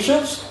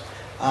 Fletchers,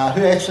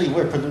 who actually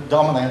were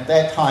predominant at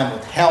that time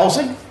with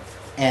housing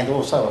and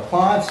also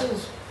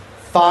appliances,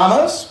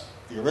 farmers,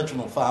 the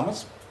original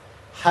farmers,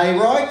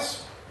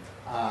 hayrights,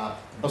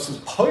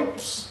 Mrs.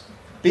 Pope's,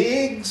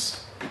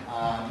 Beggs,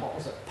 what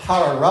was it,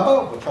 Para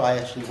Rubber, which I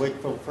actually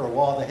worked for a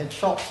while. They had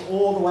shops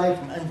all the way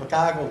from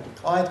Invercargill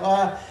to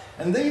Kaitaia,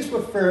 and these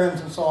were firms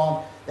and so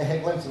on that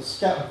had links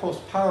of course,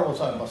 Para was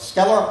owned by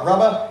Skellerup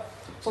Rubber,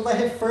 So they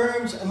had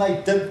firms and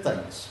they did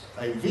things.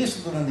 They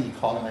invested in the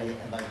economy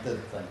and they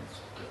did things.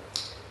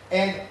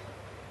 And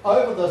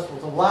over this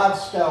was a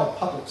large-scale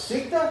public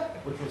sector,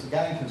 which was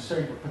again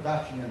concerned with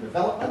production and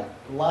development.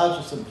 The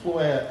largest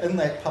employer in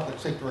that public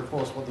sector, of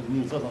course, was the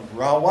New Zealand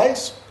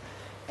Railways.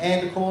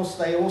 And of course,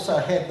 they also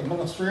had the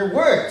Ministry of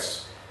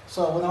Works.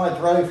 So when I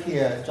drove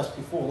here just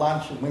before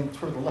lunch and went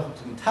through the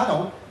Lyttelton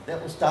Tunnel,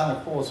 that was done,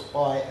 of course,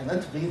 by an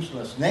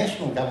interventionist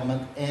national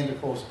government and,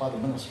 of course, by the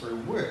Ministry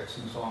of Works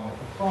and so on at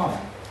the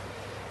time.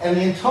 And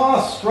the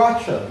entire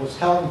structure was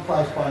held in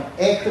place by an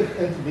active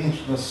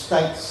interventionist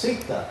state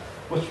sector,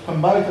 which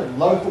promoted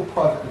local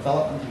private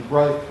development and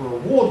growth through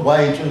award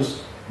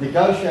wages,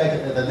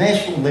 negotiated at a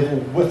national level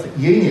with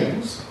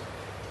unions,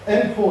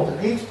 import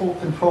and export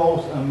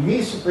controls, and a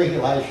mess of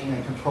regulation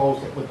and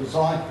controls that were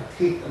designed to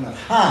protect and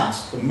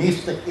enhance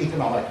domestic,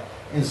 economic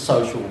and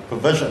social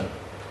provision.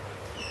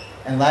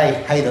 And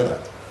they hated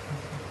it.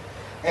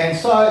 And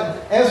so,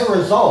 as a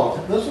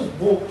result, this was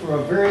brought to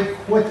a very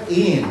quick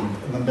end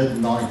in the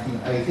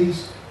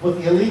mid-1980s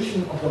with the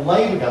election of the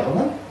Labour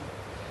government,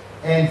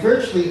 and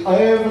virtually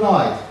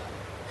overnight,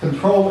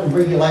 control and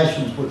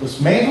regulations were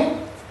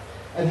dismantled,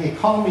 and the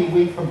economy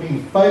went from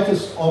being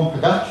focused on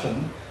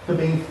production to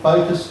being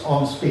focused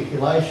on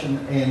speculation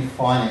and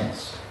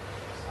finance.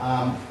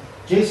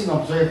 Jesson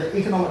observed that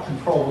economic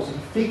control was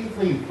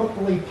effectively and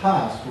quickly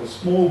passed to a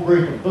small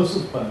group of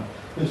businessmen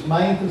whose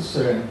main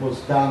concern was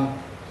done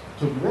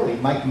to really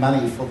make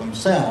money for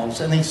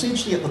themselves. And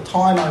essentially at the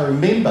time I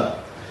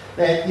remember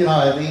that,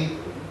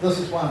 this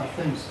is one of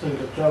the things too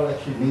that Joe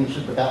actually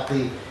mentioned about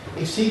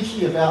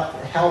essentially about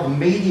how the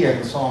media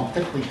and so on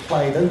particularly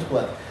played into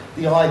it.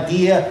 The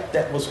idea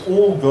that was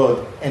all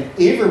good and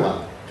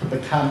everyone could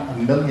become a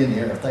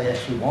millionaire if they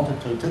actually wanted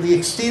to the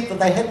extent that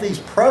they had these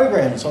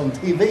programs on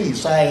TV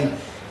saying,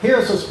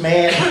 here's this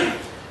man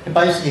who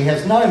basically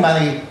has no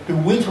money, who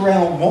went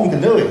around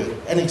Wanganui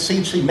and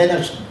essentially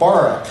managed to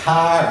borrow a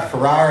car, a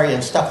Ferrari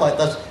and stuff like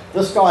this.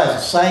 This guy is a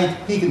saint,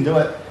 he can do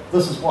it.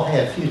 This is what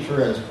our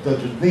future is, the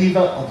Geneva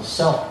of the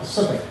South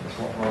Pacific, is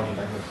what Roger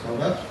Douglas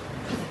called it.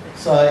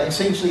 So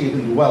essentially you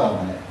can do well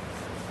on that.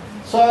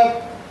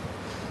 So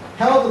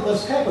how did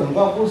this happen?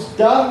 Well, it was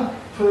done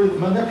through the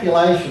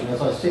manipulation,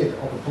 as I said,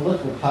 of the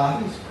political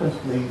parties,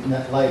 principally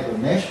Labour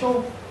and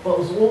National, but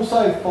was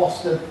also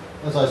fostered,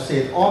 as I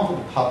said, onto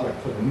the public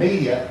through the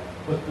media,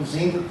 which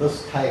presented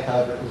this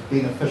takeover as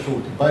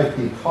beneficial to both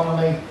the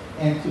economy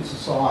and to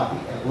society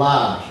at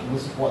large. And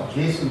this is what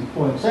Jesson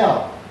points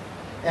out.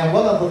 And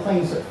one of the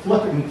things that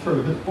flipping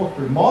through his book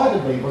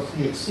reminded me was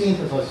the extent,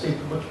 as I said,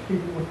 to which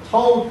people were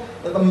told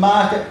that the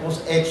market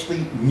was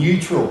actually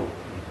neutral.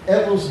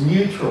 It was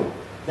neutral,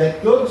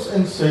 that goods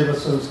and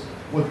services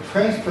would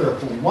transfer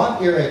from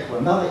one area to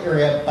another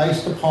area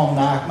based upon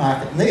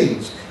market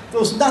needs. There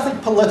was nothing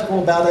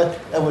political about it,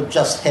 it would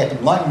just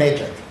happen like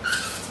magic.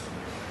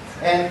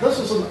 And this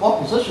is in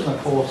opposition, of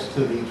course,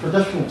 to the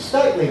traditional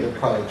state-led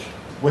approach,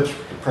 which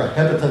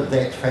prohibited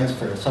that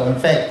transfer. So in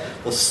fact,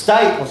 the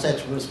state was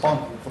actually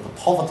responsible for the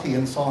poverty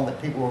and so on that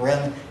people were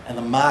in, and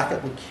the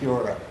market would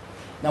cure it.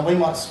 Now we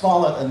might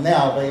smile at it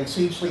now, but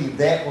essentially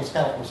that was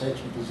how it was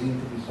actually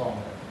presented and so on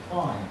at the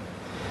time.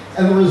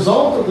 And the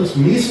result of this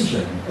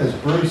messaging, as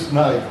Bruce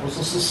noted, was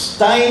a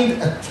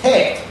sustained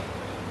attack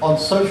on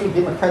social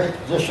democratic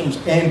positions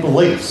and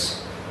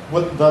beliefs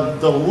with the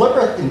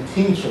deliberate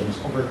intentions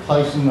of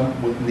replacing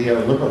them with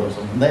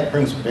neoliberalism. And that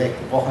brings me back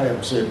to what I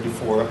observed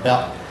before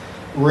about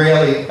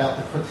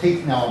the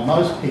critique now of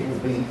most people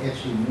being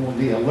actually more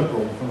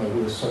neoliberal than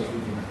they were social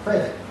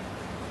democratic.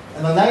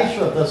 And the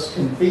nature of this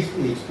can best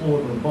be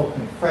explored in the book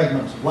in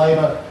Fragments of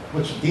Labour,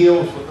 which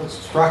deals with the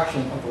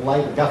destruction of the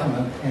Labour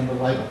government and the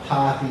Labour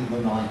Party in the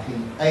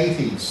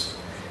 1980s.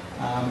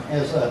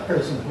 As a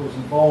person who was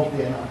involved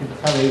there, I can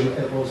tell you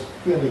it was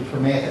fairly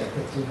traumatic.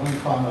 It's the one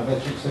time I've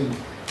actually seen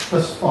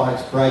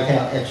fistfights break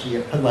out actually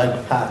at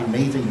Labour Party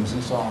meetings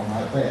and so on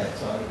like that.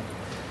 So,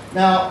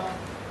 now,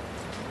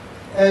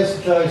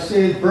 as Joe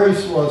said,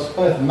 Bruce was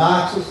both a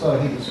Marxist, so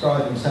he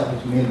described himself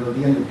as a member of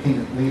the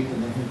independent left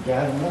and the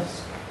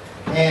hegemonists,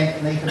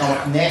 and an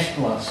economic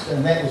nationalist,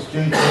 and that was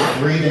due to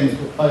his readings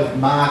with both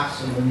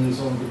Marx and the New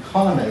Zealand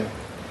economy.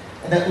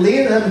 And it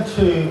led him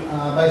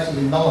to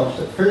basically acknowledge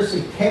that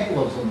firstly,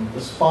 capitalism,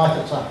 despite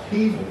its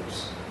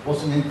upheavals,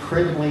 was an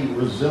incredibly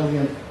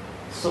resilient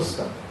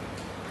system.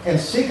 And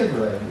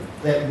secondly,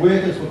 that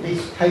workers were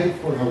best catered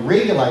for in a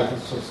regulated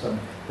system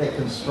that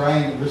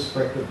constrained and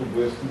restricted the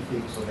worst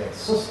effects of that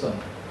system.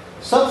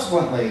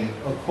 Subsequently,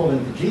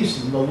 according to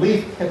Jesson, the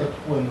left had a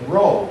twin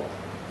role.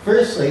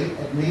 Firstly,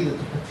 it needed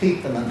to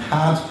protect and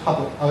enhance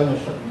public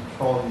ownership and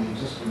control in the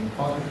existing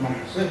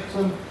economic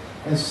system.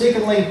 And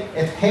secondly,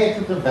 it had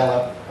to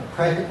develop a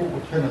practical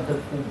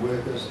alternative for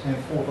workers and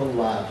for the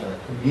larger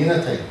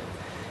community.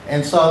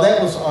 And so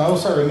that was, I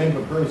also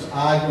remember Bruce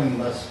arguing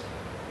this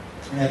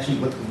actually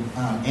with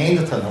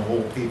Anderton of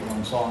all people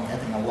and so on,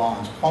 having a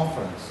Lions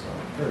conference,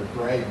 so very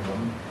brave of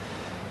them.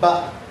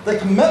 But the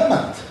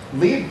commitment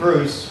led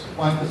Bruce,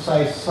 one could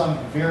say, some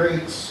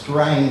very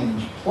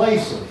strange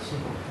places.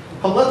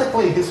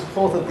 Politically, he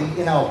supported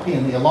the NLP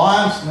and the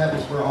Alliance, and that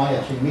was where I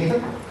actually met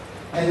him.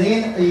 And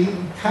then he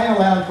came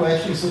around to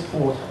actually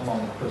support,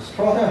 along with Chris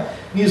Trotter,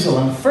 New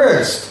Zealand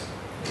First.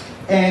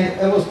 And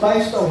it was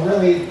based on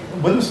really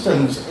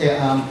Winston's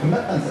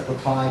commitment at the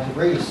time to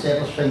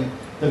re-establishing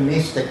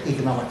domestic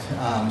economic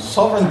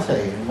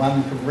sovereignty. And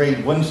one could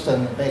read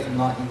Winston back in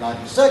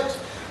 1996,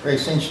 or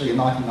essentially in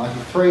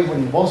 1993,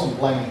 when he wasn't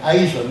blaming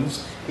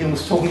Asians, he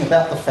was talking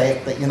about the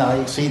fact that,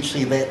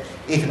 essentially that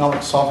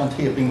economic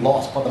sovereignty had been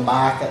lost by the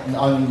market and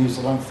only New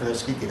Zealand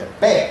First could get it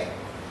back.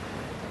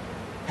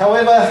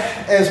 However,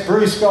 as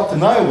Bruce got to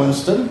know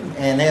Winston,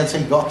 and as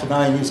he got to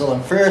know New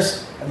Zealand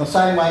First, in the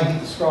same way he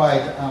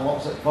described,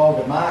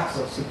 vulgar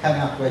Marxists, he came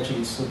out to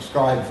actually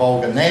subscribe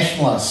vulgar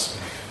nationalists.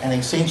 And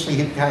essentially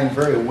he became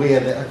very aware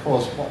that, of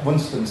course, what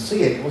Winston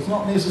said was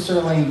not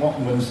necessarily what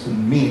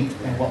Winston meant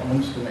and what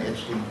Winston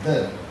actually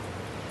did.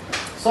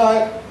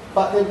 So,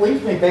 but it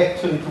leads me back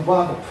to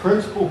one of the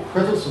principal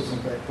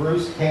criticisms that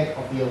Bruce had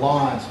of the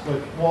Alliance,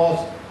 which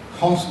was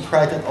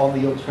concentrated on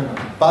the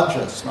alternative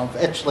budgets. And I've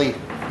actually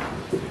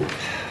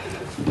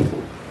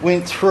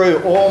went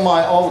through all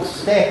my old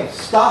stack of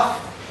stuff,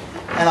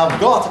 and I've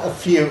got a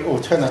few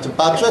alternative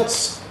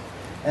budgets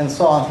and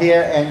so on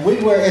here, and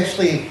we were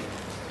actually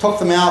took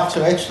them out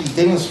to actually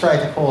demonstrate,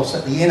 of course,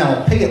 that the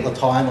NLP at the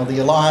time, or the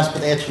Alliance,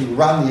 could actually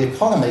run the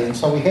economy. And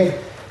so we had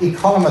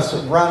economists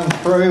that run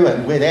through,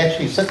 and we'd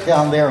actually sit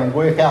down there and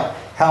work out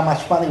how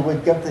much money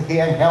we'd give to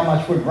here, how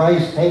much we'd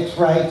raise tax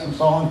rates and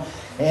so on.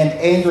 And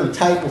Andrew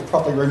Tate will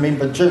probably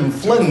remember Jim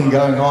Flynn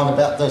going on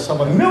about this.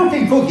 I'm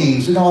milking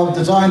cookies, I've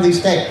designed these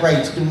tax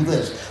rates to do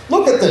this.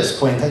 Look at this,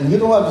 Quentin, you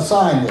don't have to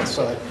sign this.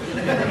 So,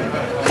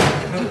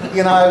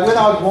 when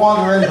I'd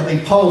wander into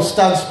the pole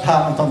studs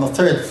department on the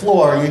 3rd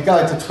floor, and you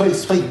go to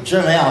speak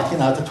Jim out,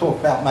 to talk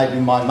about maybe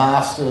my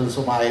masters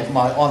or my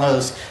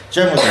honours,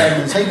 Jim would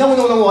come and say, no,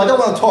 I don't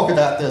want to talk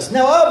about this.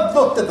 Now, I've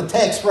looked at the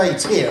tax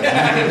rates here.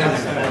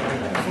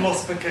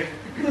 Philosopher King.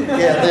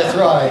 Yeah, that's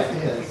right.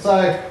 Yeah.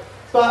 So,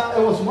 but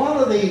it was one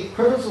of the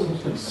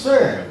criticisms,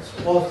 concerns,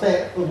 was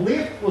that the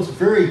left was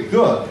very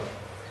good,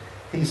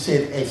 he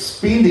said, at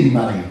spending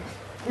money.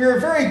 We were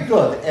very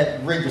good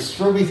at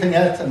redistributing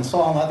it and so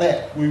on like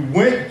that. We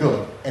weren't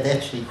good at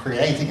actually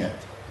creating it.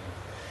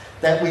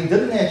 That we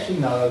didn't actually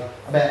know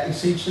about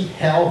essentially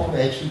how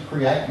to actually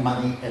create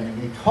money in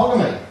an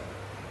economy.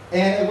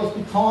 And it was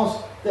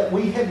because that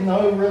we had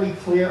no really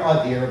clear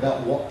idea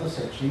about what this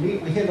actually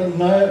meant. We had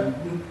no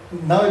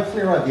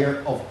clear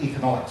idea of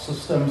economic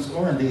systems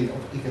or indeed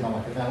of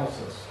economic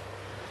analysis.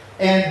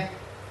 And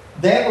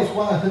that was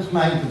one of his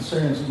main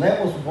concerns, and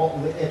that was what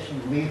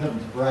actually led him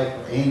to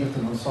Draper,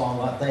 Anderton and so on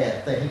like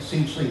that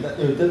essentially that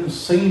there didn't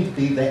seem to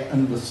be that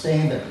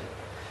understanding.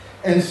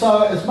 And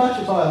so as much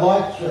as I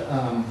liked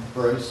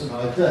Bruce, and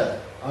I did,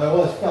 I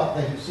always felt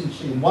that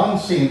essentially in one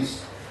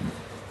sense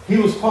he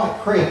was quite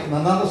correct, in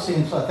another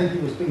sense I think he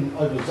was being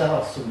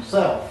overzealous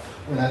himself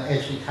when it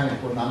actually came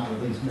to a number of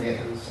these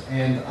matters.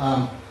 And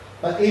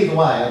but either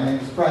way,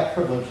 it was a great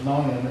privilege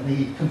knowing him, and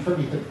he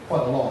contributed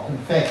quite a lot. In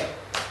fact,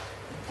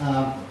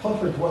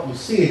 contrary to what you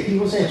said, he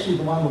was actually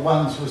one of the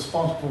ones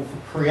responsible for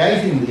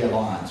creating the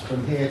Alliance,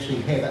 when he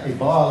actually had a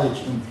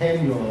by-election in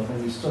Tamura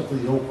when he stood for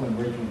the Auckland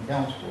Regional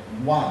Council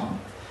and won.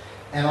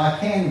 And I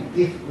can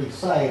definitely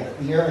say that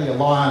the early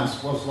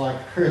Alliance was like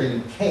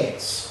herding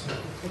cats.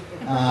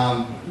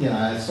 But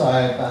yeah,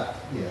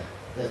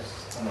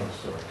 that's another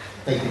story.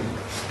 Thank you.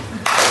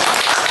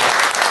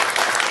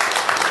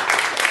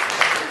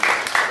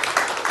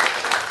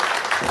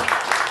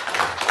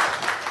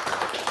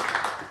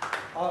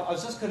 I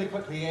was just going to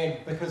quickly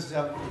add, because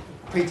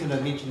Quentin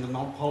had mentioned the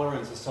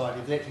non-tolerant society,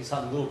 there's actually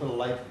something a little bit of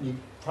new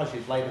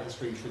project labour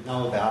history you should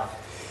know about,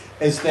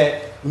 is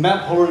that the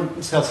Mount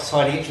Tolerant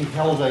Society actually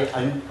held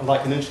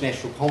an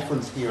international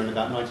conference here in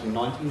about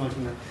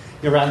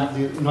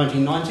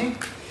 1990,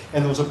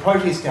 and there was a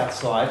protest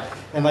outside,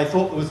 and they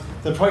thought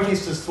the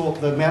protesters thought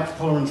the Mount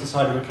Tolerant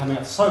Society were coming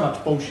up with so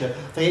much bullshit,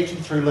 they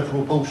actually threw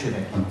literal bullshit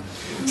at them.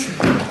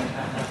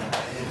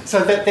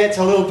 So that's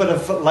a little bit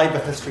of labour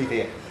history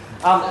there.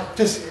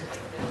 Just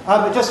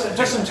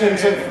in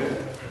terms of,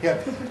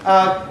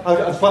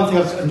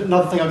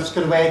 another thing I'm just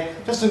going to add,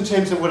 just in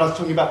terms of when I was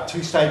talking about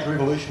two-stage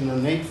revolution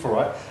and the need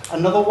for it,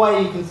 another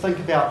way you can think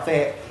about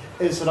that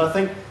is that I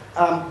think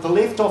the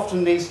left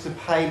often needs to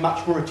pay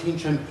much more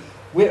attention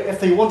if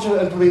they want to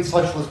implement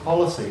socialist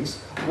policies.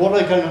 What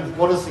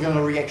is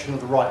the reaction of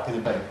the right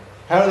going to be?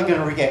 How are they going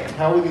to react?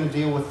 How are we going to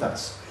deal with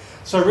this?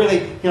 So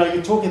really,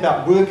 you're talking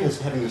about workers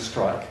having a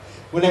strike,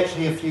 when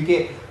actually if you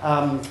get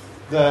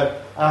the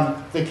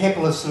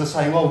capitalists sort of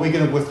saying, well, we're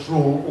going to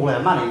withdraw all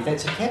our money,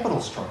 that's a capital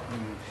strike.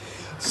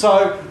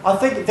 So I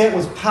think that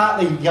was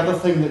partly the other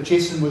thing that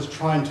Jesson was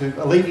trying to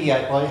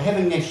alleviate by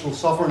having national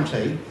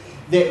sovereignty,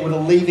 that would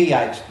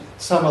alleviate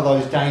some of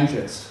those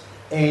dangers.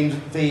 And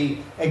the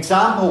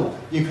example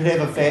you could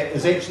have of that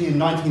is actually in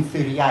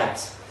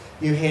 1938.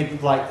 You had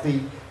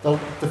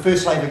the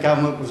first Labour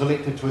government was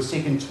elected to a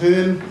second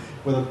term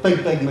with a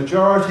big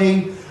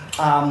majority.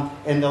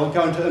 and they were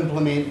going to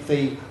implement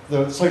the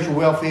social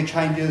welfare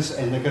changes,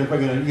 and they're going to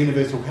bring in a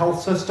universal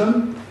health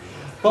system.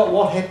 But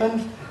what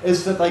happened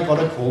is that they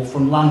got a call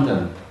from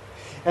London.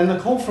 And the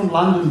call from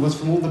London was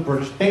from all the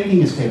British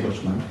banking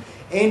establishment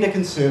and a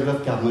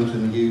Conservative government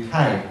in the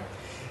UK.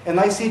 And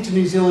they said to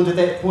New Zealand at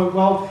that point,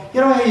 well,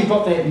 you know how you've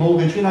got that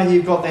mortgage, you know how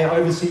you've got that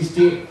overseas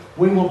debt,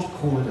 we want to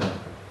call it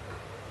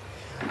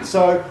in.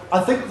 So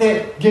I think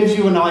that gives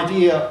you an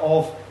idea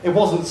of, it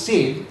wasn't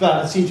said,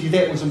 but essentially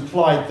that was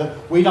implied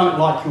that we don't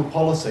like your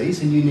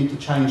policies and you need to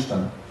change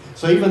them.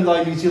 So even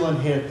though New Zealand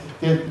had,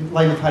 the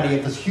Labour Party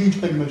had this huge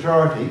big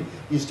majority,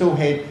 you still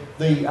had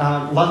the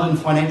London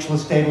financial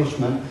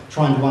establishment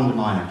trying to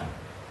undermine it.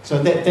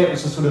 So that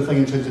was the sort of thing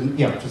in terms of,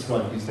 yeah, just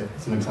like I used that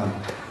as an example.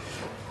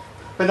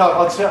 But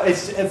no, I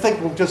think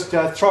we'll just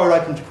throw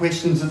it open to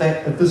questions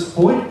at this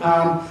point.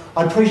 I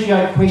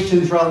appreciate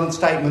questions rather than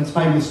statements,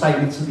 maybe with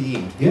statements at the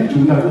end. Yeah,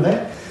 can we go for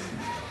that?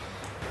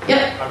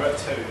 Yep. I've got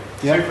two.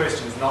 Two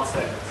questions, not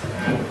statements.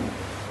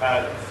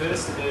 The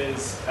first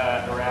is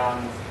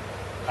around,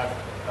 I've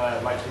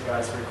like you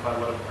guys read quite a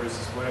lot of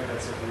Bruce's work.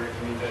 I'd certainly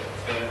recommend it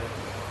for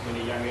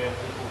many younger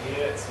people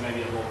here. It's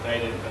maybe a little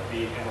dated, but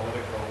the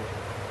analytical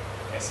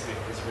aspect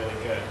is really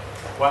good.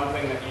 One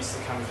thing that used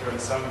to come through in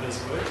some of his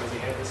work was he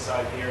had this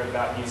idea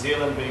about New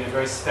Zealand being a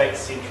very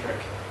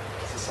state-centric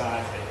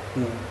society.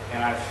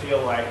 And I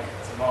feel like,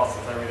 it's a while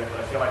since I read it, but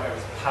I feel like that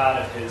was part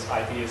of his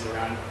ideas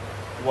around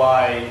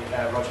why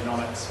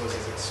Rogernomics was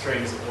as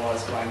extreme as it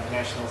was by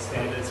international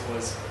standards,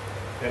 was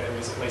that it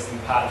was at least in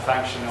part a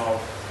function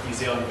of New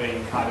Zealand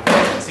being kind of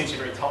essentially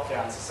a very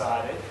top-down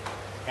society,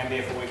 and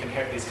therefore we can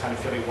have these kind of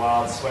fairly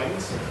wild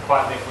swings.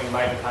 Quite left-wing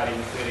Labour Party in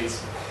the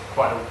 30s,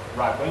 quite a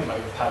right-wing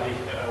Labour Party,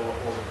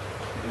 or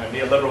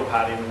neoliberal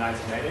party in the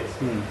 1980s.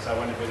 So I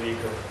wondered whether you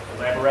could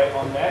elaborate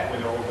on that,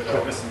 whether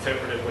I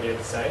misinterpreted what he had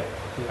to say.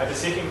 The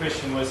second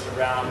question was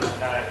around,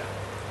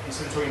 you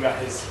sort of talking about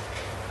his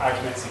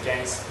arguments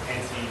against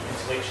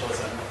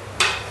anti-intellectualism.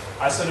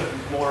 I sort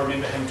of more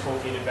remember him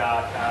talking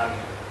about,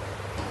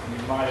 you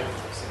might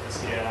have said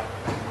this here, I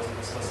wasn't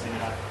just listening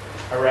enough,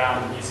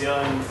 around New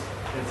Zealand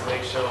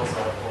intellectuals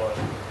or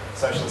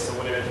socialists or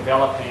whatever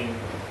developing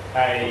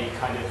a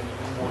kind of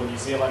more New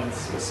Zealand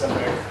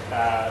specific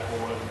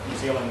or New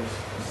Zealand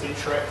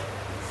centric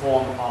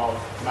form of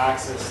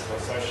Marxist or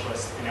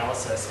socialist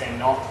analysis, and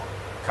not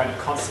kind of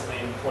constantly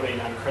importing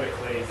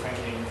uncritically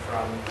thinking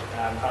from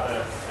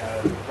other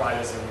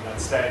writers in the United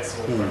States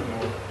or Britain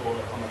or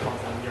on the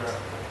continent of Europe.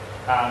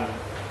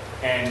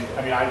 And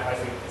I mean, I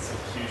think it's a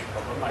huge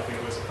problem. I think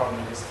it was a problem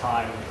in his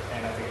time,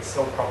 and I think it's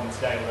still a problem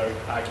today, although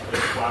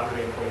arguably while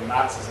really employing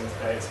Marxism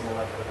today, it's more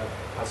like a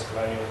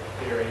post-colonial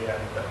theory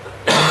and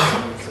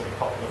some sort of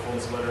popular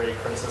forms of literary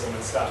criticism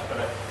and stuff.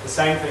 But the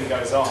same thing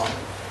goes on,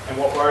 and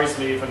what worries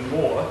me even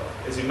more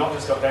is you've not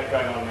just got that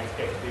going on in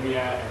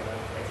academia and the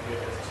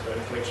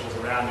intellectuals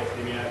around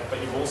academia,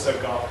 but you've also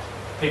got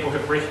people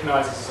who've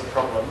recognised this as a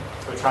problem,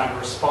 who are trying to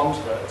respond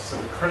to it,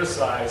 sort of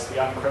criticise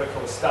the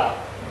uncritical stuff,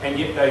 and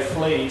yet they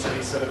flee to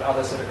these sort of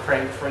other sort of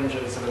crank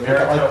fringes of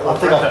America or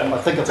Britain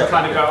to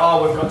kind of go,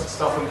 oh, we've got to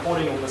stop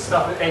importing all this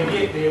stuff, and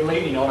yet they're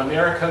leaning on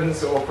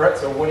Americans or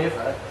Brits or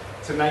whatever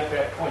to make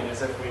that point,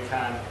 as if we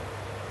can,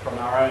 from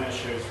our own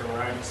issues, from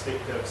our own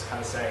perspectives,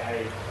 kind of say,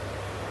 hey,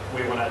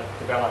 we want to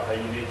develop a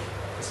unique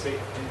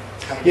perspective.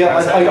 Yeah,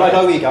 I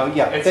know where you're going.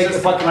 Yeah,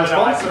 if I can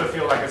respond. I sort of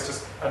feel like it's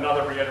just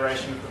another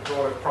reiteration of the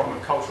broader problem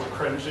of cultural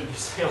cringe in New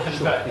Zealand.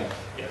 Sure, but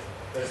yeah,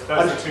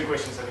 those are two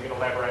questions that you can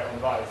elaborate on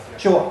both. Yeah.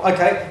 Sure.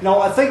 Okay.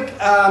 No, I think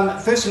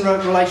first in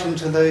relation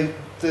to the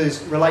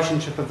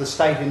relationship of the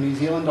state in New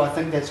Zealand, I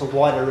think that's a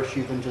wider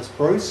issue than just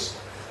Bruce.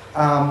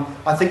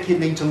 I think you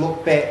need to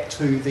look back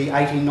to the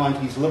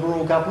 1890s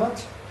Liberal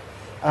government,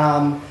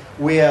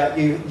 where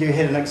you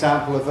had an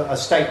example of a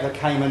state that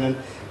came in and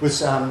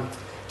was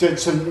did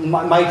some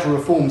major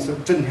reforms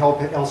that didn't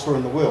help elsewhere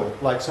in the world,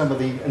 like some of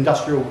the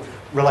Industrial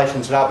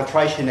Relations and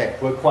Arbitration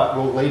Act were quite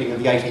world leading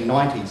in the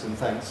 1890s and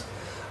things.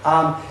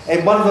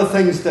 And one of the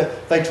things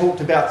that they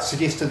talked about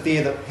suggested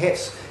there that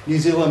perhaps New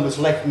Zealand was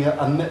lacking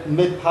a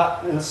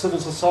mid-part in a civil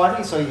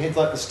society, so you had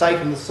like the state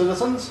and the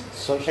citizens.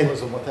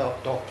 Socialism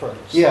without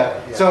doctrines. Yeah,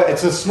 so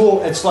it's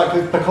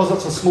because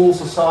it's a small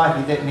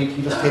society, that meant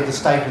you just had the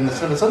state and the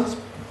citizens.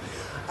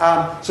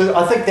 So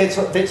I think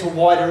that's a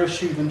wider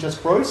issue than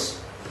just Bruce.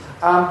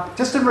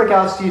 Just in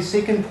regards to your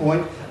second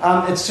point,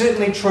 it's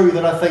certainly true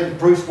that I think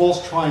Bruce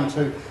was trying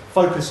to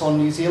focus on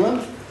New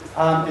Zealand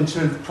in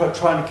terms of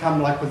trying to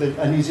come like with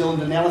a New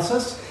Zealand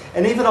analysis.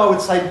 And even I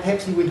would say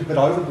perhaps he went a bit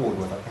overboard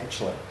with it,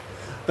 actually.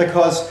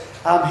 Because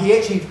he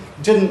actually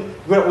didn't,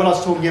 when I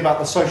was talking about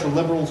the social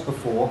liberals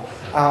before,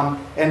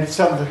 and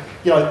some of the,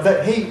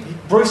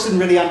 Bruce didn't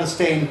really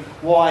understand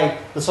why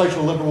the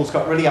social liberals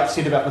got really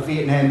upset about the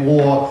Vietnam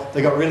War,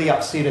 they got really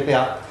upset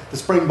about the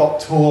Springbok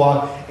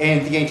tour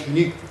and the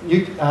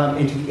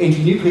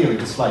anti-nuclear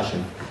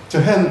legislation.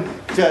 To him,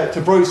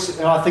 to Bruce,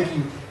 and I think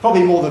he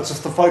probably more than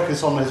just the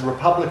focus on his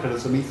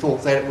republicanism, he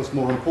thought that it was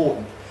more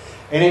important.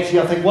 And actually,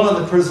 I think one of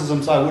the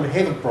criticisms I would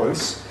have of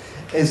Bruce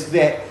is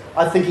that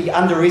I think he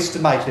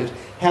underestimated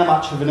how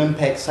much of an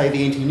impact, say,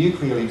 the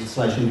anti-nuclear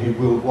legislation had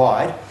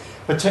worldwide,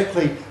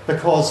 particularly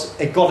because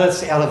it got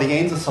us out of the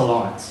ANZUS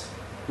alliance,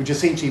 which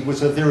essentially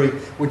was a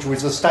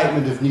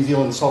statement of New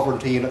Zealand's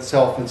sovereignty in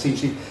itself, and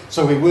essentially,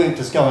 so we weren't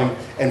just going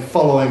and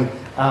following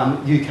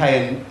UK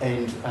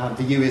and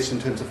the US in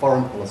terms of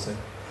foreign policy.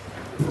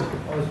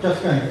 I was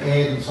just going to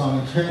add, and so on,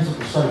 in terms of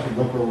the social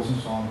liberals and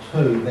so on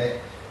too, that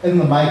in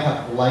the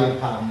makeup of the Labour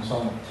Party and so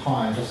on at the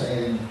time, just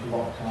adding to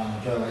what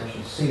Joe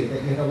actually said,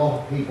 that you had a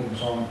lot of people and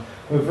so on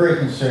who were very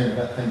concerned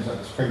about things like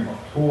the Springbok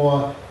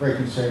Tour, very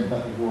concerned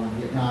about the war in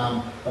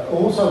Vietnam, but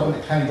also when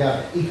it came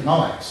down to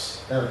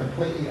economics, they were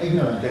completely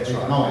ignorant of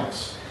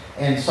economics.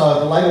 And so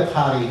the Labour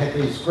Party had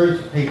these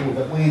groups of people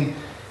that when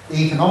the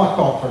economic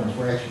doctrines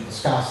were actually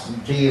discussed in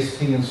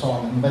GST and so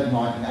on in the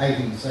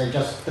mid-1980s, they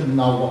just didn't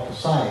know what to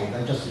say.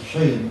 They just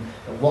assumed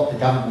that what the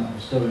government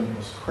was doing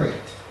was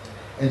correct.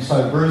 And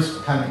so Bruce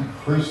became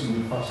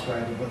increasingly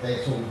frustrated with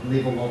that sort of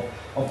level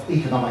of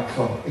economics,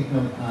 of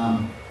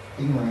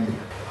ignorance.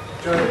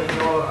 Joe, in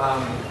your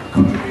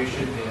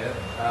contribution here,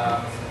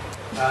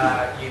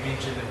 you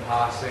mentioned in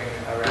passing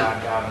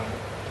around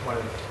one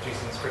of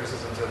Jesson's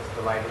criticisms of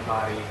the Labour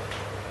Party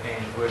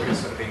and workers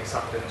sort of being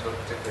sucked into it,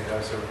 particularly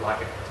those who would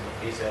like it to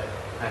be better.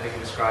 And I think you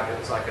described it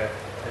as like a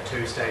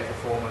two-stage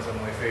reformism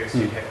where first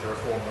you'd have to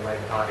reform the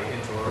Labour Party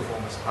into a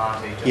reformist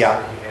party just so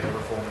that you had a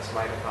reformist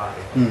Labour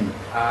Party.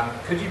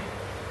 Could you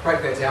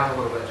break that down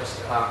a little bit, just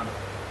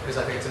because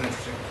I think it's an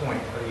interesting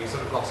point, but you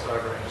sort of glossed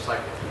over it, and just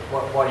like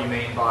what do you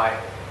mean by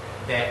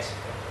that,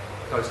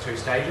 those two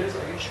stages,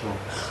 I guess? Sure.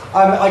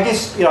 I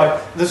guess,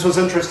 this was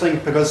interesting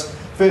because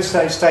first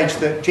stage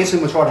that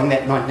Jesson was writing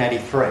that in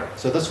 1983,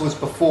 so this was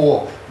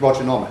before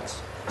Rogernomics.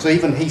 So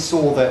even he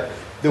saw that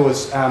there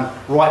was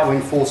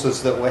right-wing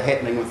forces that were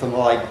happening within the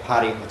Labour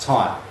Party at the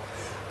time.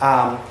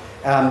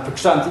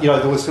 Because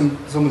there was some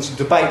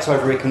debates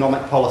over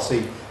economic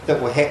policy that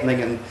were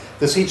happening, and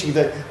essentially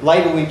that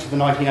Labour went to the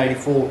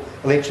 1984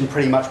 election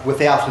pretty much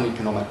without an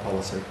economic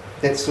policy.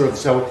 That's so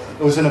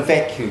it was in a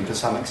vacuum to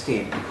some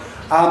extent.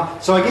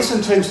 So I guess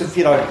in terms of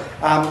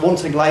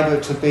wanting Labour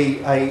to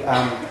be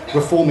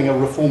reforming a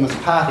reformist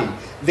party,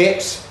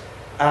 that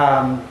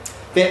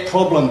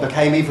problem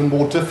became even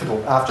more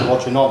difficult after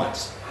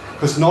Rogernomics,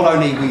 because not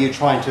only were you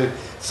trying to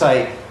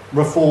say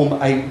reform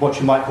what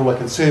you might call a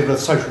conservative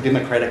social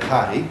democratic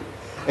party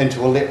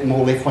into a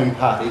more left-wing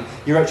party,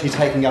 you're actually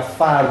taking a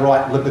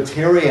far-right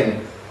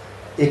libertarian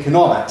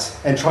economics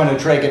and trying to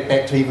drag it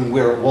back to even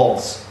where it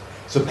was.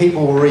 So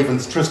people were even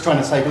just trying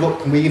to say,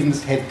 look, can we even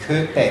just have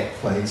Kirk back,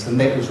 please? And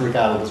that was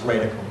regarded as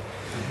radical.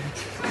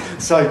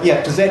 So,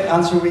 yeah, does that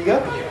answer where you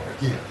go?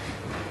 Yeah.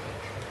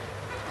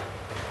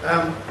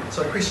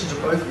 So question to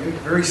both of you,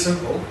 very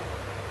simple.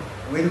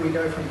 Where do we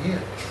go from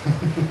here?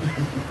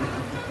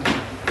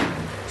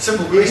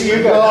 Simple question.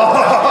 You go.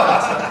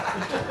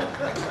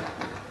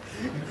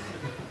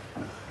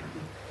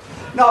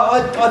 No,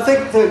 I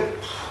think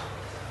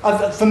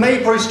that for me,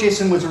 Bruce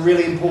Jesson was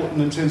really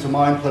important in terms of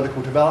my own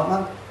political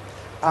development.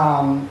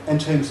 In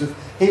terms of,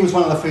 he was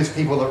one of the first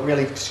people that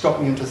really got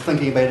me into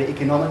thinking about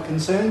economic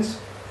concerns.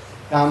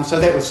 So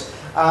that was,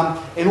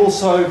 and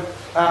also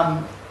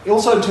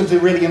in terms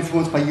of really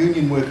influenced my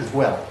union work as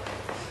well.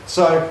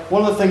 So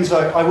one of the things,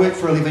 I worked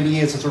for 11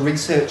 years as a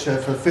researcher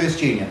for the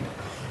first union,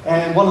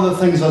 and one of the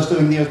things I was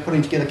doing there was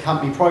putting together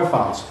company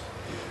profiles.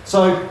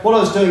 So what I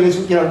was doing is,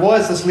 why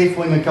is this left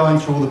winger going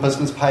through all the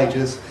business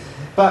pages?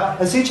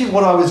 But essentially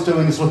what I was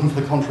doing is looking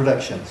for the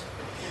contradictions.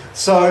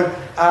 So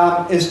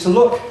is to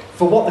look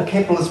for what the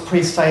capitalist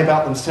press say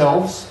about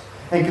themselves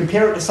and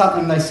compare it to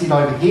something they said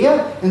over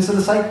here and sort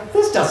of say,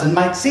 this doesn't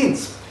make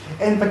sense.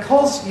 And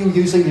because you're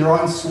using your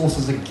own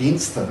sources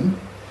against them,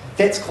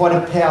 that's quite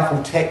a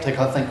powerful tactic,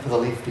 I think, for the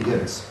left to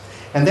use.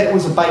 And that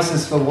was the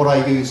basis for what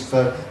I used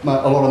for a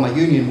lot of my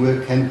union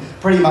work. And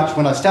pretty much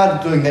when I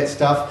started doing that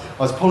stuff,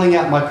 I was pulling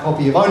out my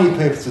copy of Only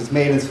Purposes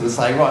Man and sort of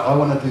saying, right, I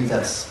want to do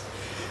this.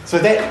 So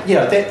that,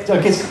 that I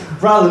guess,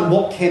 rather than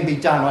what can be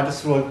done, I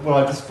just sort of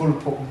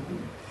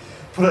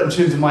put it in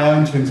terms of my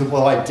own terms of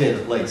what I did,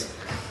 at least.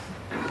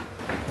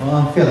 Well,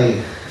 I'm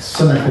fairly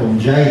cynical and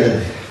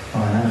jaded,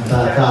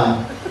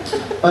 but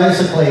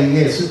basically,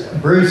 yes,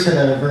 Bruce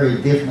had a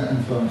very definite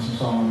influence and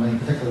so on me,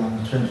 particularly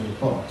in terms of the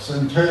books.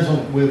 In terms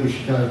of where we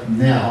should go from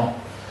now,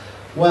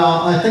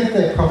 well, I think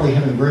that probably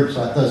having groups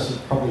like this is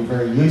probably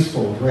very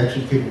useful to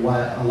actually keep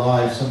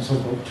alive some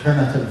sort of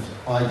alternative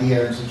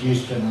idea and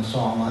suggestion and so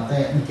on like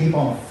that, and keep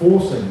on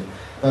forcing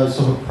those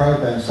sort of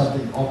programs,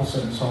 something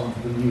opposite and so on,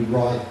 for the new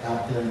right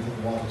out there into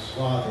the wider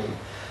society.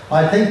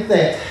 I think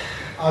that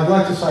I'd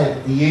like to say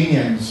that the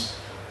unions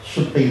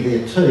should be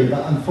there too,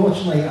 but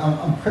unfortunately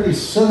I'm pretty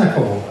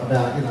cynical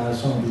about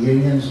some of the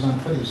unions, and I'm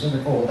pretty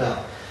cynical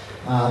about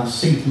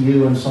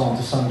CTU and so on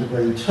to some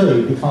degree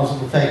too, because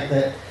of the fact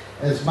that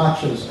as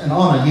much as, and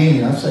I'm a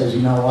unionist, as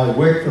you know, I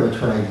work for a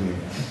trade union,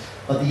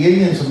 but the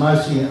unions are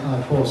mostly,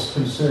 of course,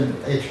 concerned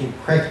with actual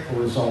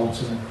practical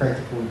results in a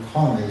practical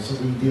economy, so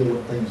we deal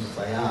with things as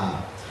they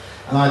are.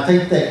 And I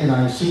think that,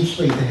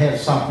 essentially to have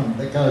something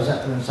that goes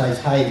out there and says,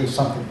 hey, there's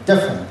something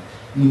different,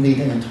 you need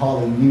an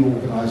entirely new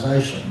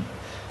organisation.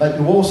 but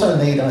you also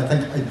need, I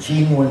think, a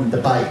genuine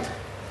debate.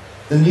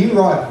 The New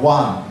Right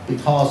won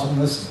because,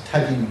 and this is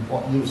taking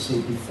what you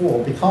said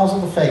before, because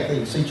of the fact that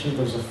essentially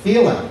there was a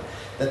feeling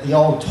that the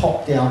old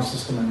top-down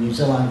system in New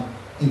Zealand,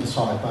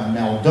 emphasised by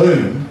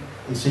Muldoon,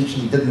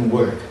 essentially didn't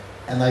work.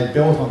 And they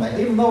built on that,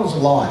 even though it was a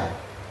lie.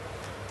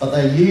 But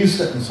they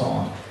used it and so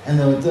on. And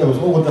there was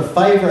all the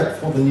favourite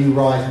for the New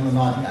Right in the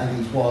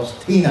 1980s was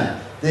Tina.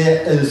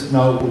 There is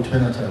no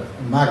alternative.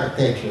 And Margaret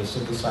Thatcher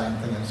said the same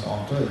thing and so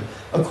on too.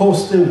 Of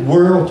course, there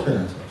were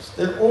alternatives.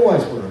 There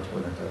always were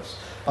alternatives.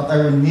 But they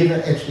were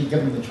never actually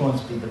given the chance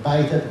to be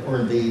debated or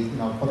indeed,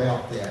 put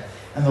out there.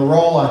 And the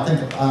role, I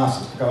think, of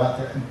us is to go out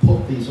there and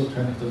put these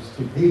alternatives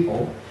to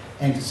people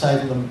and to say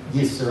to them,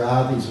 yes, there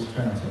are these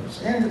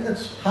alternatives. And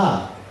it's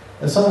hard.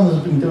 As someone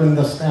who's been doing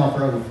this now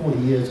for over 40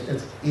 years,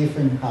 it's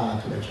effing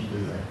hard to actually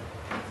do that.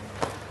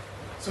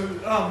 So,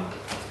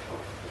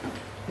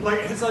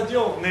 his idea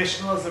of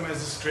nationalism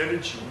as a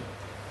strategy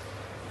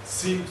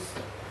seems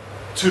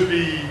to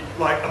be,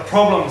 a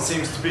problem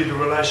seems to be the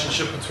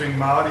relationship between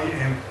Māori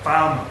and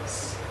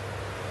farmers.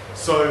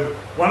 So,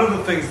 one of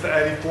the things the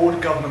 84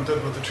 government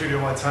did with the Treaty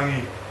of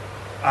Waitangi,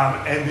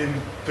 and then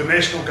the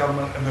national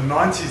government in the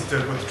 90s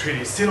did with the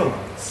Treaty of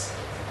Settlements,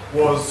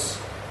 was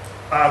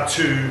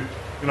to,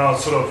 it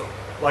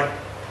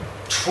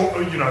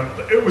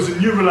was a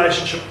new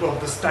relationship of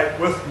the state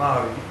with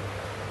Māori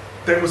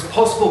that was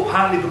possible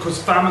partly because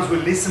farmers were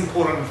less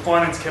important and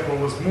finance capital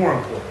was more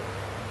important.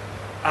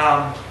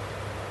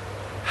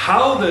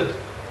 How did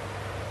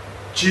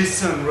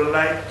Jesson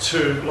relate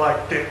to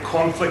that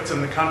conflict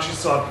in the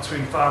countryside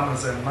between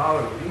farmers and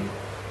Māori?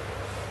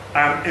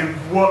 And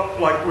what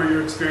were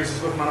your experiences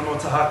with Mana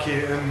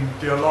Motahake in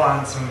the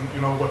Alliance, and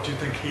what do you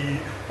think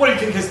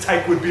his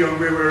take would be on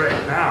where we're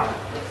at now?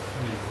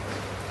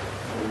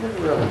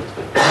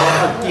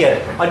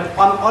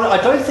 I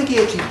don't think he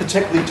actually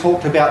particularly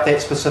talked about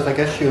that specific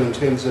issue in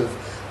terms of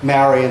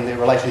Maori and their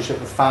relationship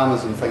with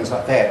farmers and things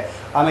like that.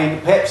 I mean,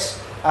 perhaps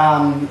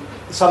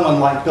someone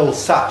like Bill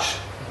Such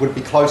would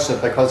be closer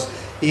because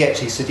he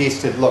actually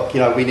suggested, look,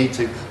 we need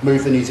to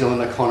move the New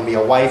Zealand economy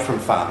away from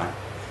farming.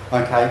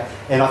 Okay,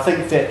 and I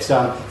think that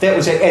that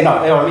was, and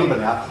I remember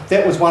now,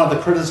 that was one of the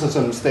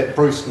criticisms that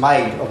Bruce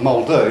made of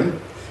Muldoon,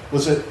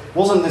 was it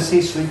wasn't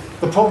necessarily,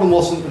 the problem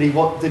wasn't that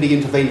he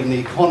intervened in the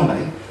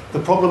economy, the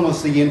problem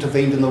was that he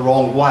intervened in the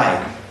wrong way.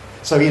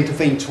 So he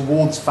intervened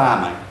towards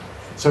farming.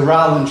 So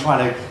rather than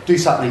trying to do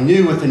something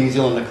new with the New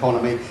Zealand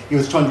economy, he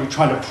was trying to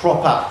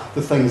prop up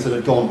the things that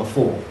had gone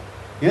before.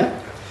 Yeah?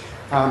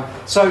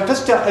 So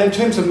just in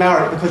terms of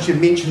Maori, because you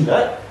mentioned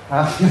it,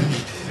 that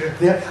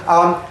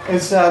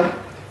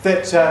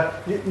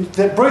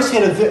Bruce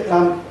had a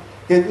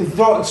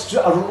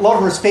lot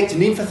of respect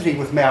and empathy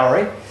with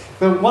Maori,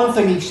 but one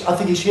thing I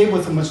think he shared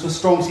with them was the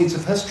strong sense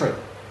of history.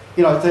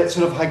 That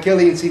sort of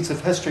Hegelian sense of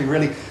history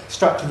really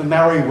struck to the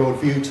Maori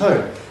worldview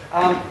too.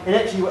 And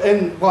actually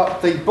in the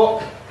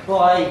book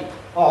by,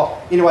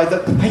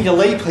 the Peter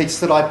Lee piece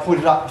that I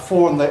pointed up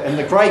before in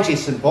the Grey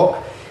Jesson book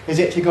has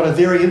actually got a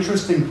very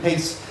interesting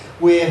piece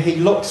where he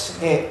looks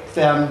at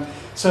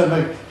some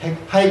of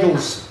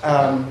Hegel's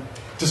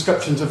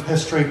descriptions of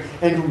history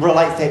and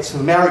relate that to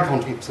the Maori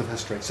context of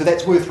history. So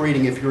that's worth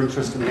reading if you're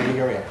interested in that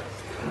area.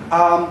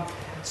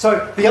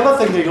 So the other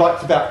thing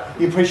that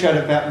he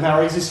appreciated about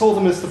Maori is he saw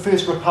them as the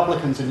first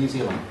Republicans in New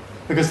Zealand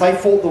because they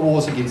fought the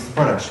wars against the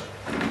British.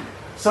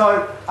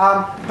 So,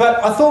 but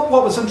I thought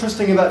what was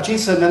interesting about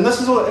Jesson, and this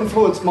has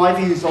influenced my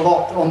views a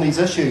lot on these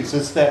issues,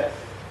 is that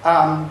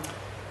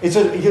it's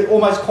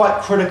almost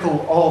quite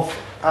critical of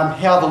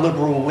how the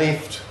liberal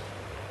left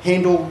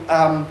handle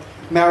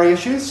Maori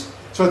issues.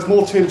 So it's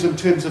more in terms of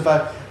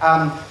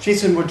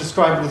Jesson would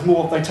describe it as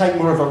they take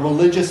more of a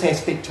religious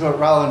aspect to it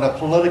rather than a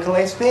political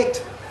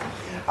aspect.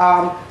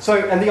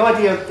 And the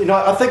idea,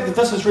 I think that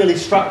this has really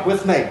struck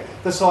with me,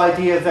 this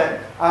idea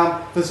that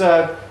there's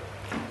a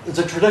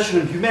tradition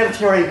of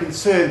humanitarian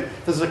concern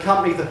that has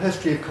accompanied the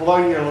history of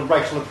colonial and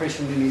racial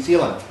oppression in New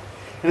Zealand.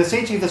 And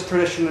essentially this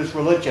tradition is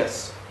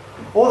religious.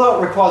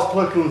 Although it requires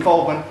political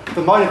involvement,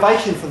 the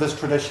motivation for this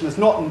tradition is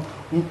not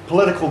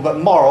political but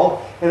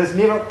moral, and has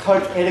never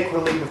coped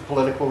adequately with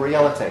political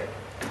reality.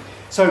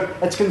 So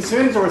its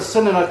concerns are a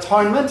sin and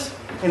atonement,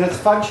 and its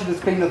function has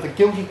been of the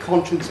guilty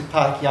conscience of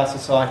Pākehā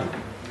society.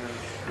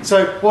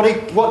 So what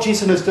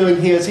Jesson is doing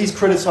here is he's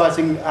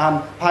criticising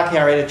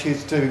Pākehā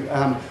attitudes to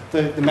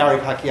the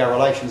Maori-Pākehā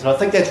relations, and I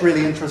think that's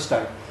really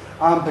interesting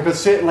because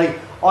certainly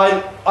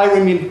I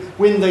remember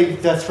when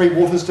the Three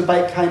Waters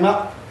debate came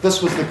up,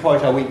 this was the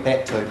quote I went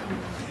back to,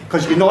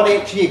 because you're not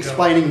actually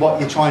explaining what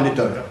you're trying to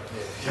do.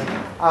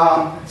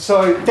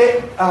 So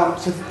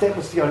that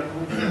was the only...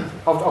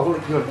 I'll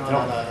let you...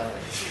 No.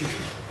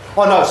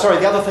 Oh no, sorry,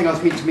 the other thing I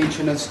was meant to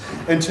mention is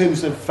in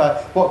terms of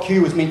what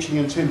Q was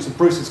mentioning in terms of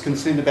Bruce's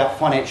concern about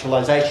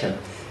financialisation,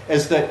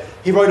 is that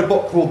he wrote a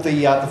book called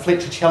the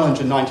Fletcher Challenge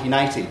in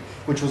 1980,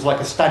 which was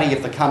like a study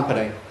of the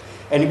company.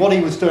 And what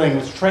he was doing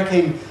was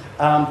tracking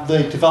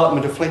the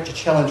development of Fletcher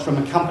Challenge from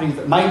a company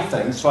that made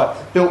things,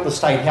 built the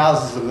state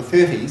houses in the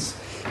 30s,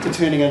 to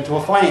turning into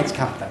a finance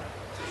company.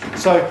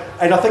 So,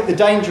 and I think the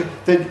danger,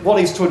 what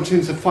he's taught in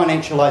terms of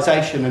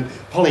financialisation, and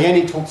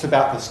Polanyi talks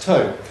about this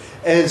too,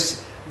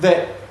 is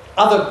that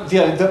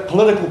that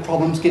political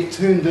problems get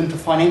turned into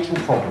financial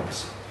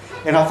problems.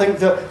 And I think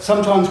that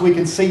sometimes we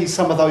can see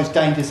some of those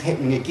dangers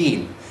happening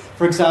again.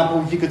 For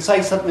example, you could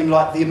say something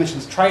like the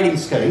emissions trading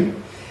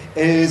scheme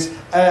is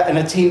an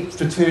attempt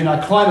to turn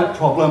a climate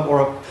problem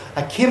or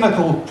a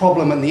chemical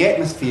problem in the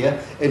atmosphere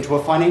into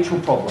a financial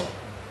problem.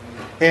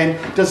 And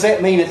does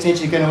that mean it's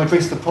actually going to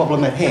address the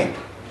problem at hand?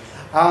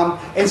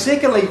 And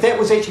secondly, that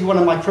was actually one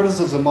of my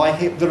criticisms I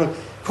had that I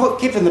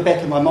kept in the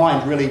back of my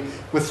mind really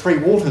with Three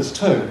Waters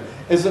too,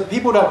 is that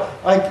people don't,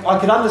 I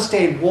could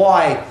understand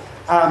why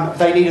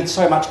they needed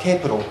so much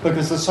capital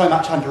because there's so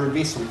much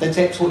underinvestment. That's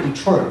absolutely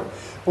true.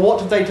 But what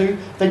did they do?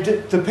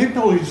 The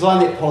people who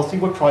designed that policy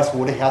were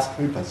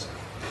PricewaterhouseCoopers.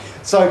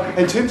 So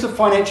in terms of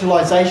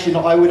financialisation,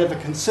 I would have a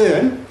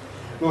concern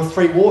with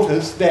Three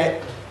Waters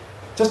that,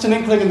 just an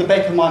inkling in the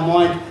back of my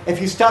mind,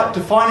 if you start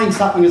defining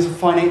something as a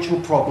financial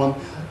problem,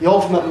 the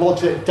ultimate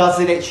logic,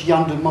 does it actually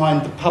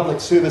undermine the public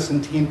service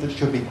intent that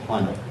should be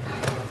behind it?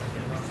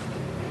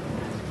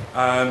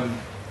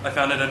 I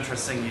found it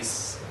interesting you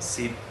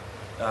said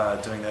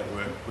doing that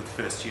work with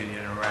First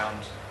Union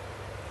around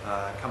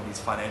companies'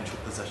 financial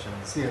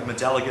positions. Yeah. I'm a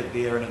delegate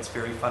there, and it's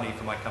very funny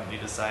for my company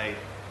to say,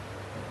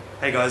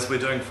 hey guys, we're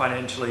doing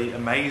financially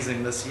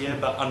amazing this year,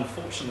 but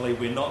unfortunately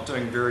we're not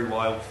doing very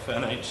well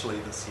financially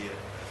this year.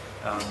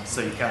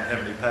 So you can't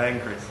have any pay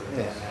increases.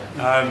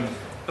 Yeah.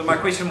 But my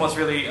question was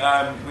really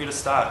where to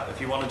start.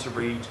 If you wanted to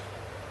read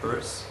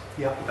Bruce,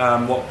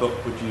 what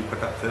book would you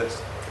pick up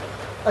first?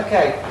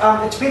 Okay,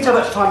 it depends how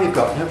much time you've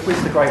got.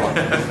 Where's the grey one?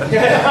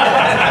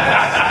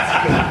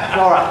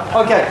 All right,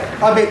 okay.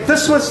 I mean,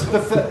 this was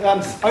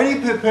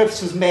Only Per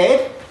Purposes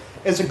Mad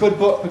is a good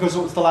book because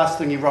it was the last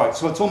thing he wrote.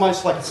 So it's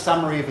almost like a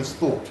summary of his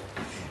thought.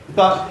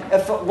 But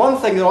one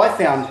thing that I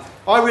found,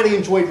 I really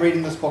enjoyed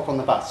reading this book on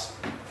the bus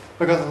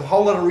because there's a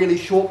whole lot of really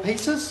short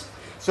pieces.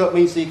 So it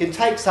means that you can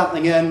take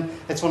something in,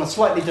 it's on a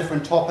slightly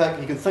different topic,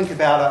 you can think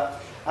about it.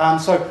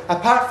 So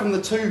apart from the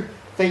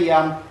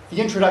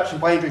introduction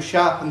by Andrew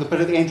Sharp and the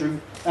bit of Andrew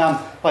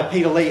by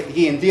Peter Lee at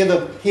the end, they're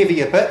the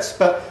heavier bits,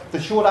 but the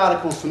short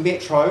articles from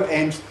Metro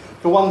and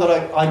the one that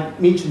I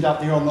mentioned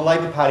up there on the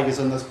Labour Party is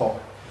in this book.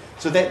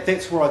 So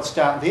that's where I'd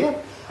start there.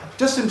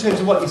 Just in terms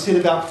of what you said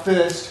about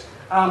First,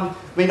 I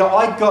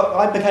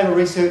became a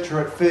researcher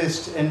at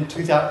First in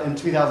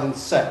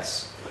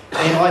 2006,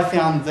 and I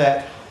found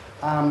that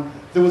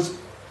the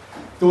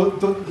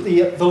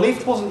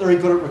left wasn't very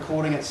good at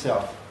recording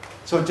itself,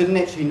 so it didn't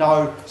actually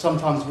know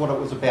sometimes what it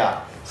was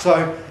about.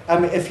 So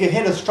if you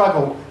had a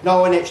struggle, no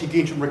one actually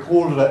went and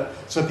recorded it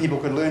so people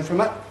could learn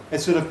from it.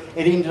 It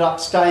ended up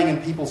staying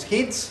in people's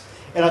heads,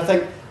 and I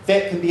think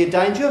that can be a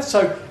danger.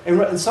 So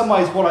in some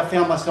ways what I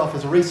found myself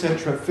as a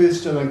researcher at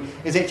First doing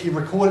is actually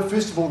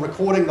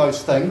recording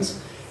those things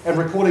and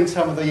recording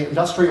some of the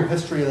industrial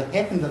history that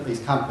happened at these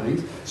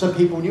companies so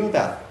people knew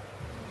about it.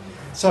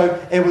 So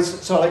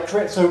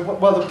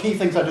one of the key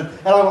things I did,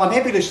 and I'm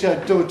happy to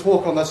do a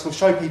talk on this, we'll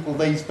show people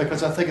these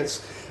because I think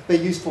it's a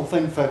useful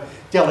thing for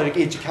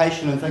delegate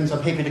education and things.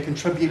 I'm happy to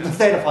contribute with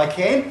that if I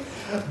can.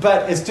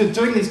 But it's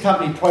doing these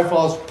company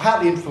profiles,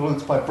 partly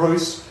influenced by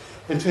Bruce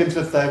in terms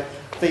of the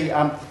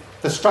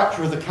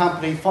structure of the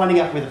company, finding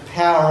out where the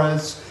power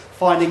is,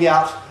 finding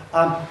out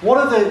what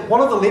are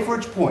the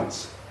leverage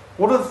points,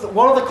 what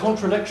are the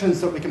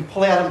contradictions that we can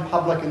pull out in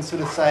public and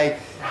sort of say,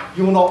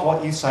 you're not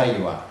what you say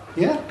you are.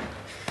 Yeah.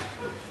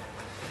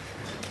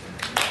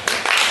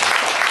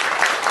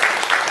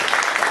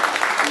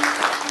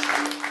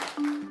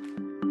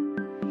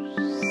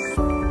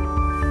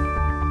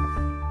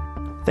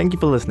 Thank you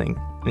for listening,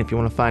 and if you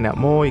want to find out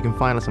more, you can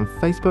find us on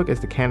Facebook as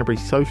the Canterbury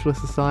Socialist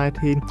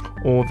Society,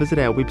 or visit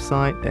our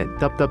website at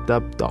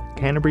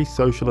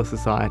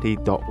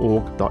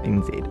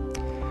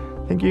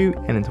www.canterburysocialistsociety.org.nz. Thank you,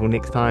 and until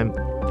next time,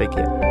 take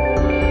care.